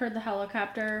not have heard the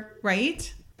helicopter?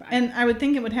 Right? And I would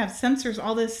think it would have sensors,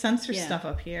 all this sensor stuff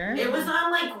up here. It was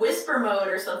on like whisper mode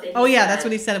or something. Oh yeah, that's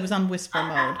what he said. It was on whisper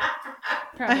mode.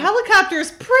 A helicopter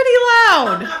is pretty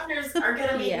loud. Helicopters are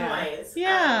gonna make noise.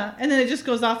 Yeah, and then it just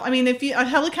goes off. I mean, if a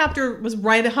helicopter was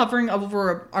hovering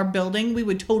over our building, we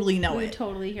would totally know it. We would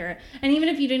totally hear it. And even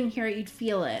if you didn't hear it, you'd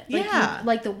feel it. Like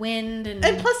like the wind and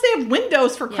plus they have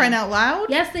windows for crying out loud.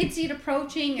 Yes, they'd see it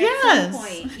approaching at some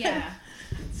point. Yeah.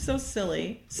 So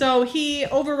silly. So he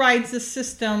overrides the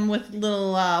system with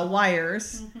little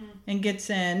wires and gets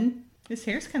in. His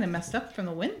hair's kind of messed up from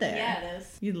the wind there. Yeah, it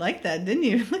is. You liked that, didn't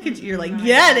you? Look at you. You're like,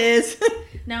 it is.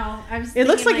 No, I was. It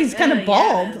looks like he's kind of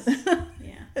bald.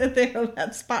 Yeah.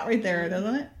 That spot right there,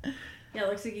 doesn't it? Yeah, it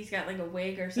looks like he's got like a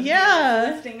wig or something.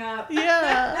 Yeah. Lifting up.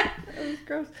 Yeah. That was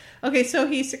gross. Okay, so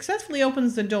he successfully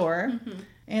opens the door,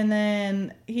 and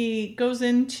then he goes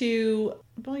into.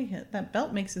 Boy, that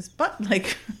belt makes his butt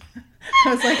like.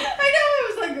 I was like, I know it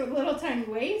was like a little tiny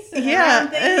waist. Yeah,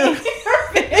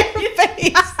 her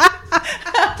face.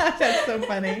 That's so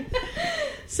funny.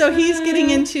 So he's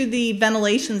getting into the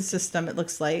ventilation system. It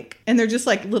looks like, and they're just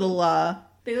like little.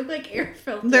 They look like air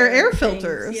filters. They're air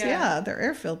filters. Yeah, they're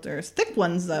air filters. Thick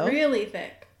ones though. Really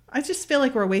thick. I just feel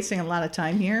like we're wasting a lot of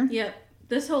time here. Yep.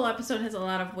 This whole episode has a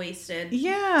lot of wasted time.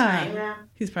 Yeah.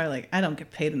 He's probably like, I don't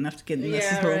get paid enough to get in this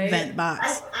little vent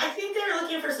box. I think they're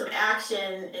looking for some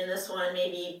action in this one.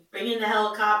 Maybe bring in the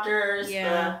helicopters,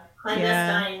 the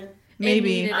clandestine,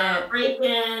 maybe break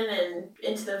in and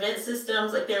into the vent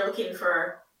systems. Like they're looking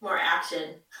for more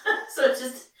action. So it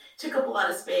just took up a lot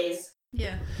of space.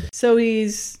 Yeah. So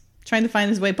he's trying to find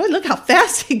his way. Boy, look how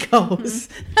fast he goes.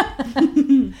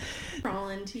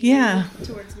 Crawling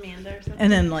towards Amanda or something.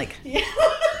 And then like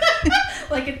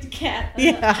like a cat.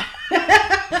 Yeah.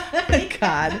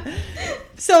 God.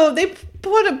 So they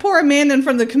put poor Amanda in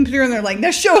front of the computer and they're like, now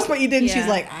show us what you did. And she's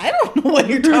like, I don't know what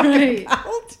you're talking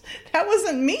about. That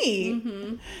wasn't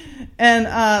me.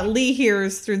 And Lee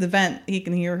hears through the vent. He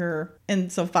can hear her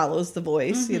and so follows the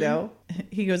voice, you know.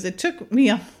 He goes, it took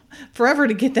me forever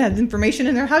to get that information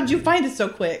in there. How'd you find it so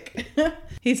quick?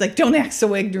 He's like, don't act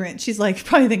so ignorant. She's like,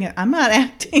 probably thinking, I'm not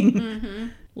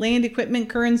acting. Land, equipment,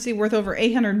 currency worth over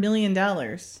 $800 million.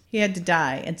 He had to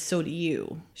die, and so do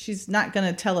you. She's not going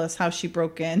to tell us how she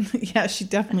broke in. Yeah, she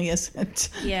definitely isn't.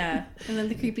 Yeah. And then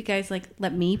the creepy guy's like,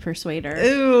 let me persuade her.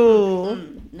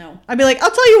 Ooh. No. I'd be like,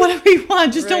 I'll tell you whatever you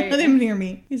want. Just don't let him near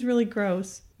me. He's really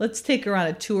gross. Let's take her on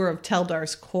a tour of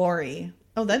Teldar's quarry.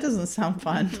 Oh, that doesn't sound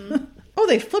fun. Oh,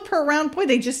 they flip her around. Boy,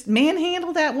 they just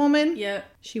manhandle that woman. Yep.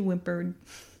 She whimpered.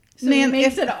 So he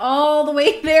makes it all the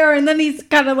way there, and then he's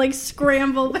kind of like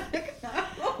scrambled back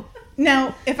now.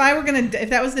 Now, if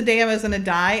that was the day I was gonna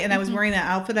die, and I was wearing that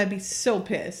outfit, I'd be so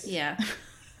pissed. Yeah.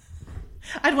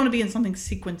 I'd want to be in something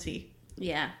sequency.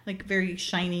 Yeah. Like very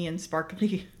shiny and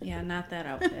sparkly. Yeah, not that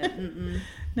outfit.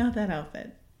 Not that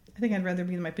outfit. I think I'd rather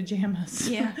be in my pajamas.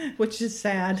 Yeah. Which is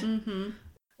sad.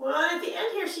 Well, at the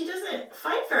end here, she doesn't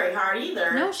fight very hard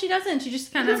either. No, she doesn't. She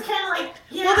just kind of like,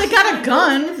 well, they got a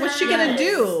gun. What's she gonna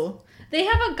do? They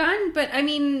have a gun, but I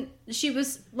mean, she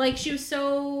was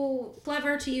so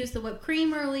clever to use the whipped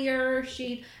cream earlier.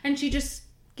 She just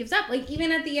gives up. Like,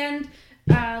 even at the end,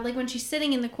 like when she's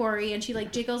sitting in the quarry and she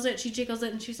like jiggles it,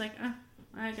 and she's like,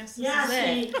 I guess this is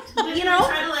it. You know?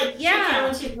 Try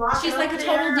to, when she's like a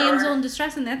total damsel in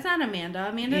distress, and that's not Amanda.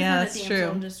 Amanda's not a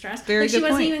damsel in distress. Very good she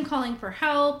wasn't point. even calling for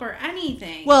help or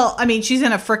anything. Well, I mean, she's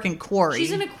in a frickin' quarry.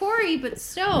 She's in a quarry, but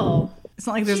still. It's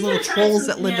not like there's little trolls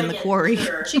that live in the quarry.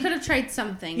 Sure. She could have tried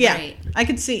something, Yeah, right? I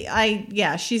could see.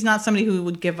 She's not somebody who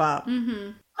would give up.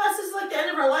 Mm-hmm. Plus, it's like the end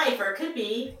of her life, or it could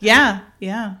be. Yeah.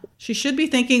 She should be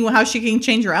thinking how she can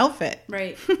change her outfit.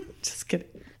 Right. Just kidding.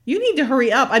 You need to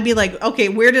hurry up. I'd be like, okay,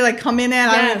 where did I come in at?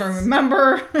 I don't even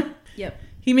remember. Yep.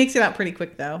 He makes it out pretty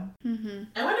quick, though. Mm-hmm.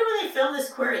 I wonder where they filmed this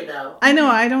query, though. I know.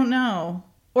 I don't know.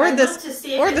 Or I'd this, love to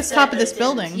see if or it the said top of that this it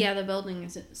building. Yeah, the building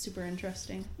is super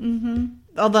interesting. Mm-hmm.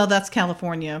 Although that's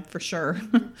California for sure.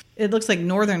 It looks like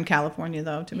Northern California,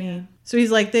 though, to me. So he's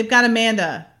like, they've got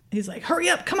Amanda. He's like, hurry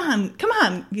up, come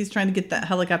on. He's trying to get that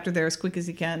helicopter there as quick as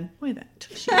he can. Boy, that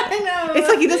tushy. I know. It's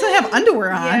like he doesn't have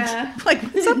underwear on. Yeah. Like,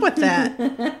 what's up with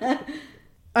that?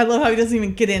 I love how he doesn't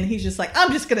even get in. He's just like,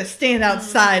 I'm just going to stand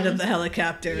outside of the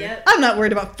helicopter. Yep. I'm not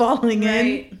worried about falling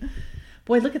Right. in.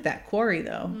 Boy, look at that quarry,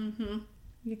 though. Mm-hmm.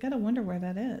 You got to wonder where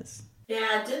that is.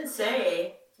 Yeah, it didn't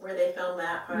say where they filmed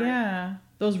that part. Yeah.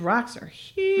 Those rocks are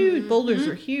huge. Boulders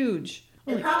are huge.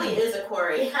 It Holy probably is a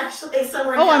quarry, actually,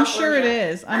 somewhere in Oh, I'm California. sure it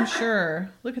is. I'm sure.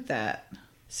 Look at that.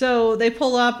 So they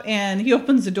pull up and he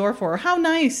opens the door for her. How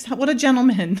nice. What a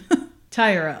gentleman.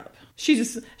 Tie her up.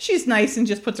 She's nice and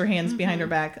just puts her hands behind her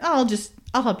back. I'll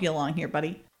help you along here,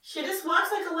 buddy. She just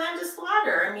walks like a lamb to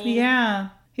slaughter. I mean, Yeah.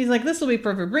 He's like, this will be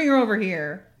perfect. Bring her over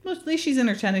here. Well, at least she's in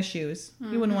her tennis shoes.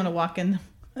 You wouldn't want to walk in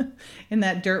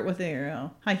that dirt with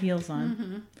her high heels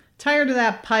on. Tie her to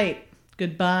that pipe.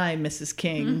 Goodbye, Mrs.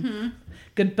 King.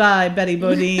 Goodbye, Betty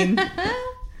Bodine.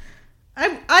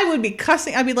 I would be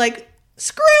cussing. I'd be like,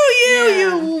 screw you,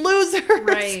 you loser.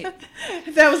 Right.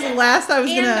 If that was the last I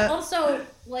was And going to... also,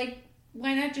 like,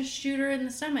 why not just shoot her in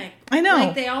the stomach? I know.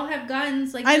 Like, they all have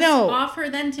guns. Like, I just know. off her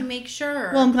then to make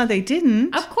sure. Well, I'm glad they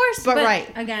didn't. Of course, But but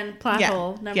right. again, plot Yeah,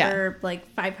 hole number, like,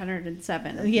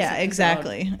 507. of this Yeah, episode.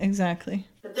 exactly.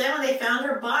 But then when they found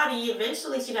her body,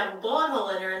 eventually she'd have a bullet hole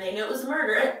in her and they knew it was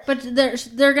murder. But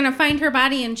they're going to find her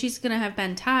body and she's going to have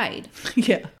been tied.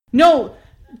 Yeah. No,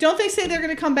 don't they say they're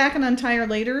going to come back and untie her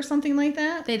later or something like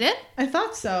that? They did? I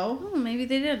thought so. Oh, maybe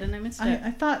they did and I missed it. I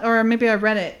thought, or maybe I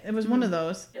read it. It was one of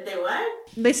those. Did they what?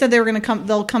 They said they were going to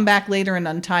they'll come back later and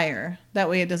untie her. That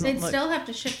way it doesn't They'd look... still have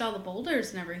to shift all the boulders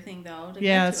and everything, though. To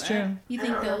Yeah, get that's to it. true. You I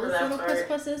think don't remember those that little part.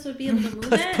 pusses would be able to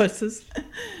move it? Pusses.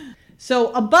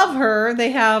 So above her, they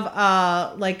have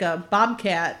like a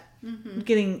bobcat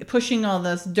pushing all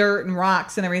this dirt and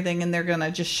rocks and everything, and they're going to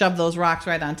just shove those rocks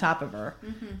right on top of her.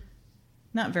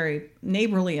 Not very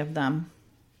neighborly of them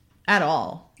at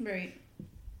all. Right.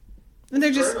 And they're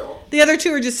just, Brutal. the other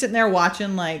two are just sitting there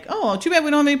watching like, oh, too bad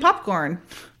we don't have any popcorn.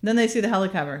 Then they see the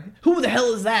helicopter. Who the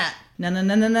hell is that? No.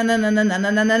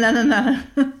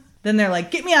 Then they're like,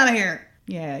 get me out of here.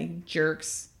 Yeah, you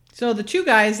jerks. So the two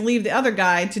guys leave the other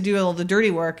guy to do all the dirty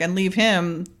work and leave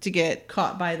him to get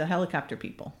caught by the helicopter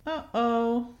people.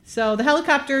 Uh-oh. So the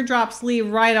helicopter drops Lee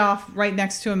right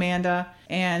next to Amanda,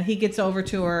 and he gets over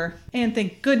to her, and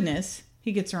thank goodness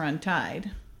he gets her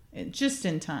untied. Just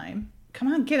in time.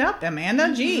 Come on, get up, Amanda.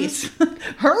 Jeez.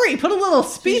 Hurry, put a little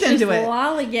speed She's into just it.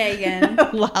 lollygagging.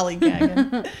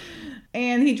 Lollygagging.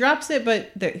 And he drops it,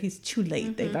 but he's too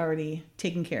late. They've already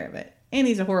taken care of it. And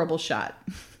he's a horrible shot.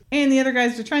 And the other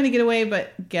guys are trying to get away,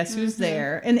 but guess who's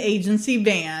there? An agency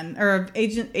van or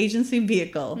agency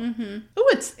vehicle.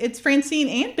 Oh, it's Francine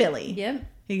and Billy. Yep.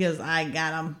 He goes, I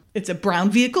got him. It's a brown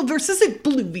vehicle versus a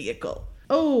blue vehicle.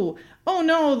 Oh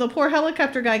no, the poor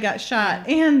helicopter guy got shot,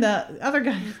 and the other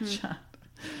guy got shot.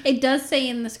 It does say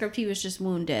in the script he was just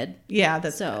wounded. Yeah,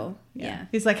 that's So, yeah.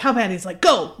 He's like, how bad? He's like,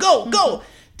 go.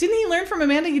 Didn't he learn from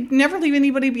Amanda? You'd never leave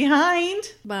anybody behind.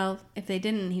 Well, if they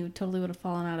didn't, he totally would have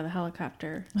fallen out of the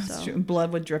helicopter. That's true.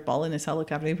 Blood would drip all in his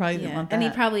helicopter. He probably didn't Yeah. want that. And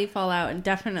he'd probably fall out and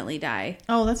definitely die.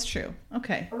 Oh, that's true.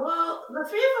 Okay. Well, the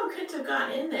three of them couldn't have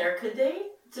gotten in there, could they?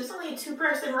 There's only a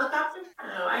two-person helicopter?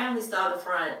 Oh, I only saw the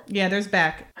front. Yeah, there's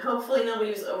back. Hopefully nobody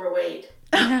was overweight.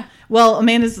 Well,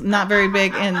 Amanda's not very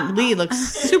big, and Lee looks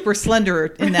super slender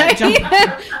in that jump.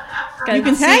 You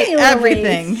can see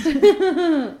everything.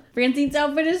 Francine's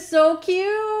outfit is so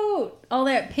cute. All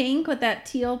that pink with that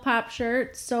teal pop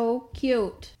shirt, so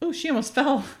cute. Oh, she almost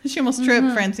fell. She almost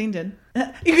tripped. Francine did.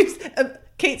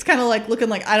 Kate's kind of like looking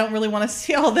like, I don't really want to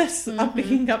see all this up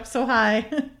being up so high.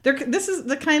 This is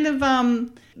the kind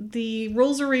of the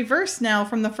roles are reversed now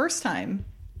from the first time.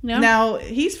 Yeah. Now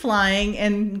he's flying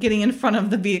and getting in front of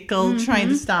the vehicle, trying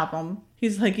to stop him.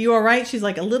 He's like, "You all right?" She's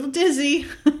like, "A little dizzy."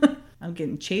 I'm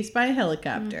getting chased by a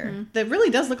helicopter. That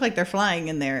really does look like they're flying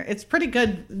in there. It's pretty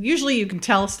good. Usually you can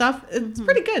tell stuff. It's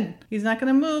pretty good. He's not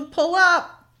going to move. Pull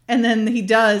up. And then he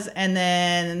does. And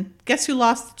then guess who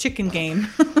lost the chicken game?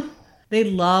 They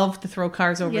love to throw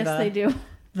cars over Yes, they do.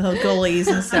 the gullies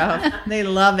and stuff. They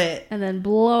love it. And then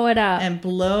blow it up. And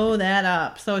blow that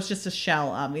up. So it's just a shell,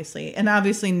 obviously. And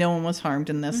obviously no one was harmed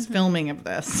in this filming of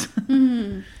this.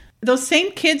 Those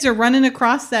same kids are running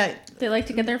across that. They like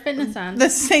to get their fitness on.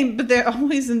 The same, but they're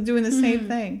always doing the same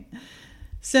thing.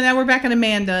 So now we're back at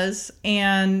Amanda's,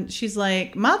 and she's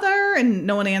like, "Mother," and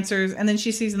no one answers. And then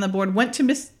she sees on the board, "Went to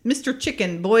Mr.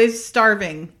 Chicken, boys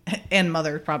starving." And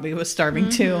Mother probably was starving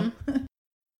too.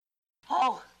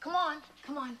 Oh, come on.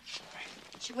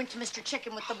 She went to Mr.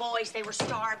 Chicken with the boys. They were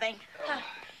starving.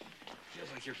 Feels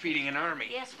like you're feeding an army.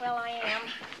 Yes, well, I am.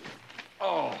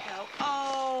 Oh.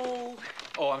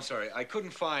 Oh, I'm sorry. I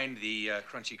couldn't find the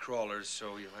crunchy crawlers,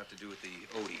 so you'll have to do with the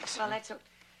Odies. well, that's a...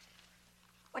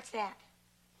 What's that?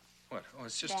 What? Oh,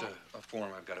 it's just a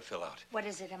form I've got to fill out. What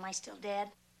is it? Am I still dead?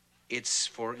 It's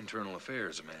for internal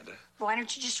affairs, Amanda. Why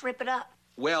don't you just rip it up?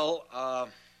 Well,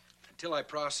 until I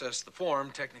process the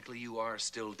form, technically you are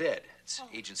still dead. It's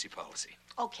agency policy.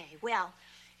 Okay, well,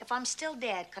 if I'm still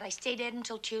dead, could I stay dead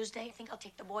until Tuesday? I think I'll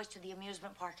take the boys to the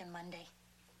amusement park on Monday.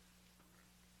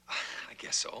 I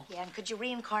guess so. Yeah, and could you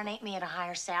reincarnate me at a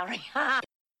higher salary?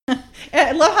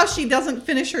 I love how she doesn't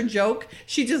finish her joke.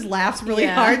 She just laughs really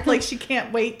Yeah. hard. Like she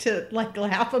can't wait to like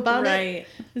laugh about it. Right.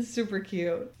 It's super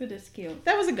cute. It is cute.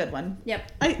 That was a good one.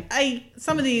 Yep. I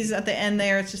some of these at the end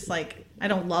there, it's just like, I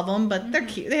don't love them, but they're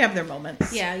cute. They have their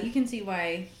moments. Yeah, you can see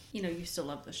why, you still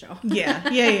love the show.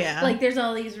 Yeah. Like, there's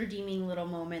all these redeeming little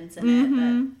moments in it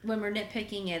that when we're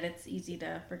nitpicking it, it's easy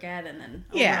to forget. And then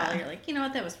overall, you're like, you know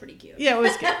what, that was pretty cute. Yeah, it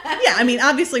was good. Yeah, I mean,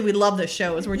 obviously we love the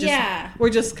shows. We're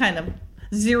just kind of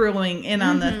zeroing in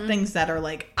on the things that are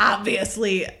like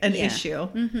obviously an issue.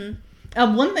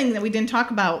 One thing that we didn't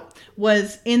talk about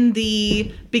was in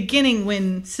the beginning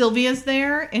when Sylvia's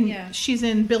there and she's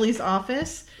in Billy's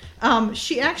office.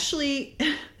 She actually,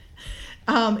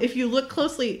 if you look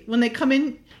closely, when they come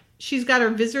in, she's got her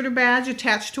visitor badge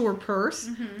attached to her purse,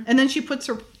 and then she puts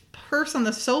her purse on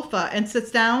the sofa and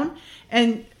sits down.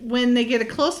 And when they get a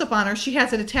close-up on her, she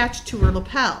has it attached to her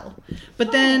lapel.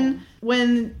 But then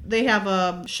when they have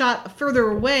a shot further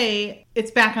away, it's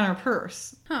back on her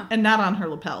purse and not on her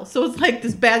lapel. So it's like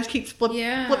this badge keeps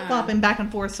flip-flopping back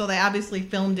and forth. So they obviously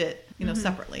filmed it,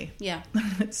 separately. Yeah.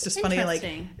 It's just funny. Like,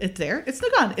 it's there, it's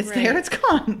gone. It's there, it's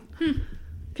gone. Kind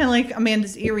of like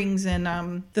Amanda's earrings in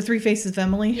The Three Faces of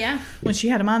Emily. Yeah. When she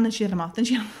had them on, then she had them off. Then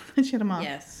she had them off.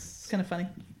 Yes. It's kind of funny.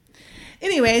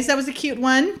 Anyways, that was a cute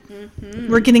one.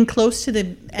 We're getting close to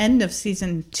the end of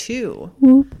season 2.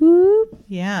 Whoop, whoop.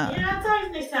 Yeah. Yeah, it's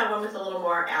always nice to have one with a little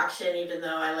more action, even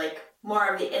though I like more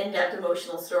of the in-depth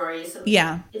emotional stories.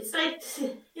 Yeah. It's like,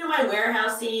 my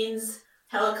warehouse scenes,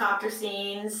 helicopter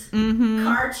scenes,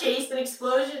 car chase and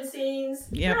explosion scenes.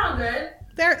 Yep. They're all good.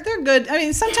 They're good. I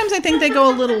mean, sometimes I think they go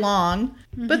a little long,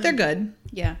 but they're good.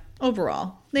 Yeah.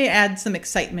 Overall. They add some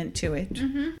excitement to it.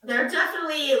 They're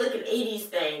definitely like an 80s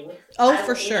thing. Oh,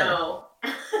 for sure.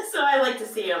 So I like to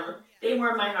see them. They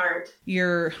warm my heart.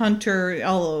 Your Hunter,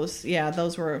 all those. Yeah,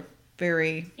 those were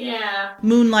very... Yeah.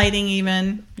 Moonlighting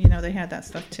even. They had that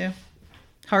stuff too.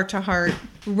 Heart to Heart.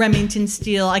 Remington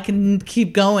Steele. I can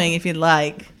keep going if you'd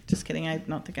like. Just kidding. I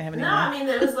don't think I have any more. No, I mean,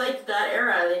 it was like that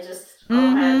era. They just all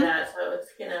had that. So it's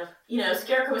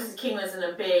Scarecrow Mrs. King wasn't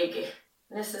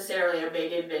necessarily a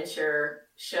big adventure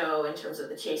show in terms of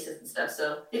the chases and stuff.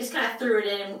 So they just kind of threw it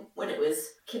in when it was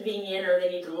convenient or they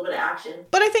needed a little bit of action.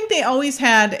 But I think they always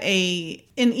had in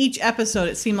each episode,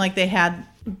 it seemed like they had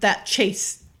that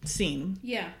chase scene.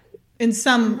 Yeah. In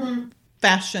some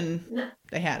fashion,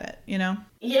 they had it,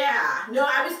 Yeah. No,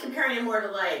 I was comparing it more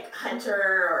to like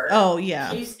Hunter or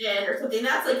Houston or something.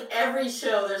 That's like every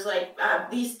show, there's like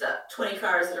at least 20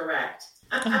 cars that are wrecked.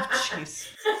 Oh, jeez.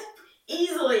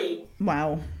 Easily.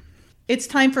 Wow. It's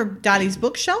time for Dottie's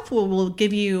Bookshelf, where we'll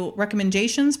give you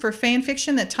recommendations for fan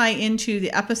fiction that tie into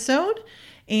the episode.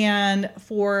 And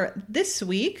for this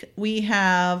week, we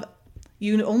have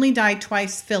You Only Die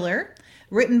Twice filler,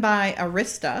 written by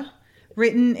Arista,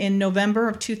 written in November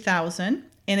of 2000.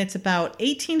 And it's about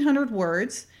 1,800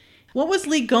 words. What was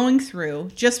Lee going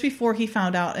through just before he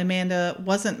found out Amanda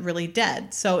wasn't really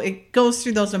dead? So it goes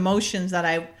through those emotions that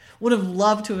I would have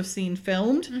loved to have seen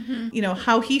filmed. You know,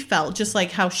 how he felt, just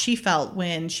like how she felt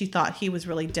when she thought he was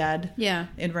really dead. Yeah.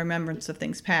 In remembrance of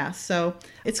things past. So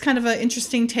it's kind of an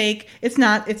interesting take. It's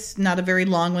not a very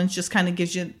long one. It just kind of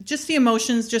gives you just the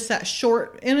emotions, just that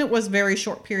short, and it was very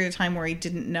short period of time where he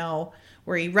didn't know,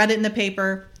 where he read it in the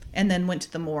paper and then went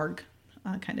to the morgue.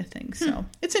 Kind of thing. So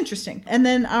it's interesting. And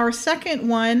then our second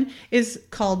one is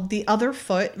called The Other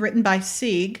Foot, written by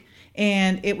Sieg,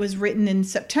 and it was written in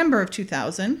September of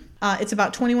 2000. It's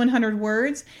about 2,100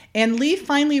 words, and Lee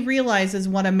finally realizes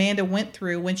what Amanda went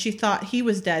through when she thought he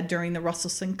was dead during the Russell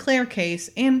Sinclair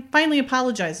case, and finally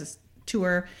apologizes to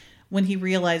her when he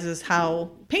realizes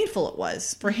how painful it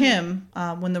was for him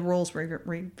when the roles were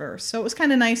reversed. So it was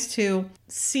kind of nice to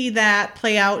see that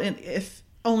play out, if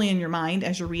only in your mind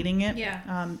as you're reading it.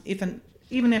 Yeah. Even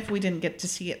if we didn't get to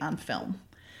see it on film.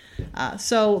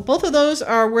 So both of those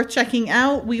are worth checking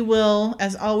out. We will,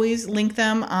 as always, link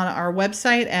them on our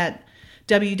website at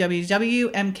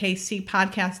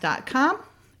www.mkcpodcast.com.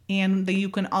 And you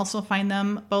can also find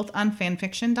them both on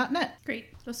fanfiction.net. Great.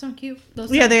 Those sound cute.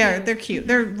 Yeah, they are. They're cute.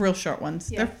 They're real short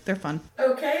ones. Yeah. They're fun.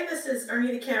 Okay, this is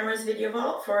Ernie the Camera's video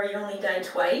vault for You Only Die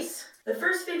Twice. The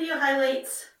first video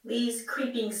highlights Lee's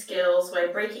creeping skills by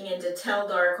breaking into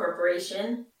Teldar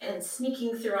Corporation and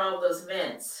sneaking through all of those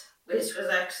vents, which was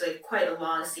actually quite a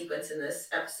long sequence in this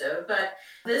episode. But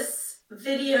this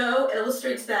video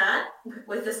illustrates that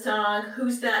with the song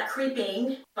Who's That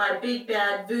Creeping by Big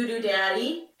Bad Voodoo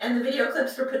Daddy. And the video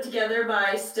clips were put together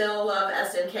by Still Love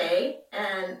SNK.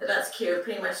 And that's cute.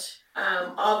 Pretty much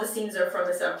all the scenes are from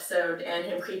this episode and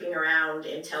him creeping around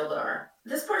in Teldar.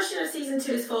 This portion of season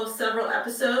 2 is full of several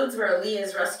episodes where Lee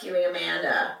is rescuing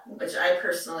Amanda, which I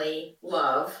personally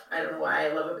love. I don't know why,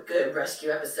 I love a good rescue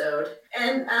episode.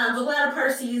 And the latter part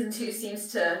of season 2 seems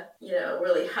to,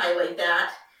 really highlight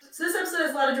that. So this episode has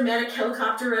a lot of dramatic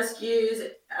helicopter rescues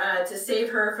to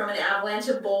save her from an avalanche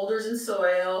of boulders and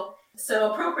soil.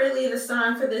 So appropriately, the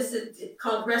song for this is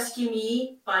called Rescue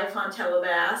Me by Fontella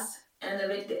Bass. And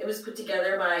it was put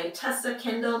together by Tessa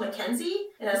Kendall McKenzie.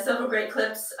 It has several great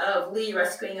clips of Lee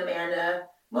rescuing Amanda,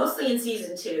 mostly in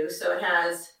season 2. So it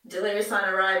has Delirious on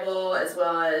Arrival, as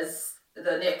well as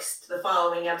the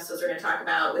following episodes we're going to talk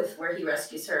about with where he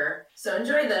rescues her. So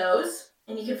enjoy those.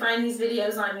 And you can find these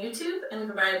videos on YouTube, and we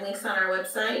provide links on our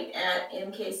website at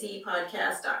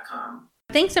mkcpodcast.com.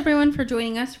 Thanks everyone for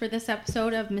joining us for this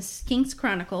episode of Mrs. King's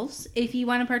Chronicles. If you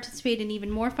want to participate in even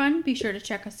more fun, be sure to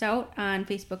check us out on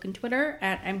Facebook and Twitter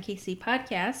at MKC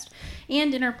Podcast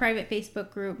and in our private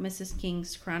Facebook group, Mrs.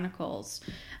 King's Chronicles.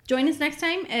 Join us next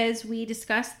time as we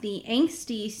discuss the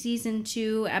angsty Season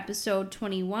 2, Episode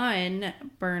 21,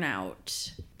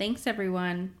 Burnout. Thanks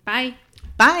everyone. Bye.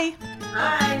 Bye.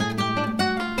 Bye.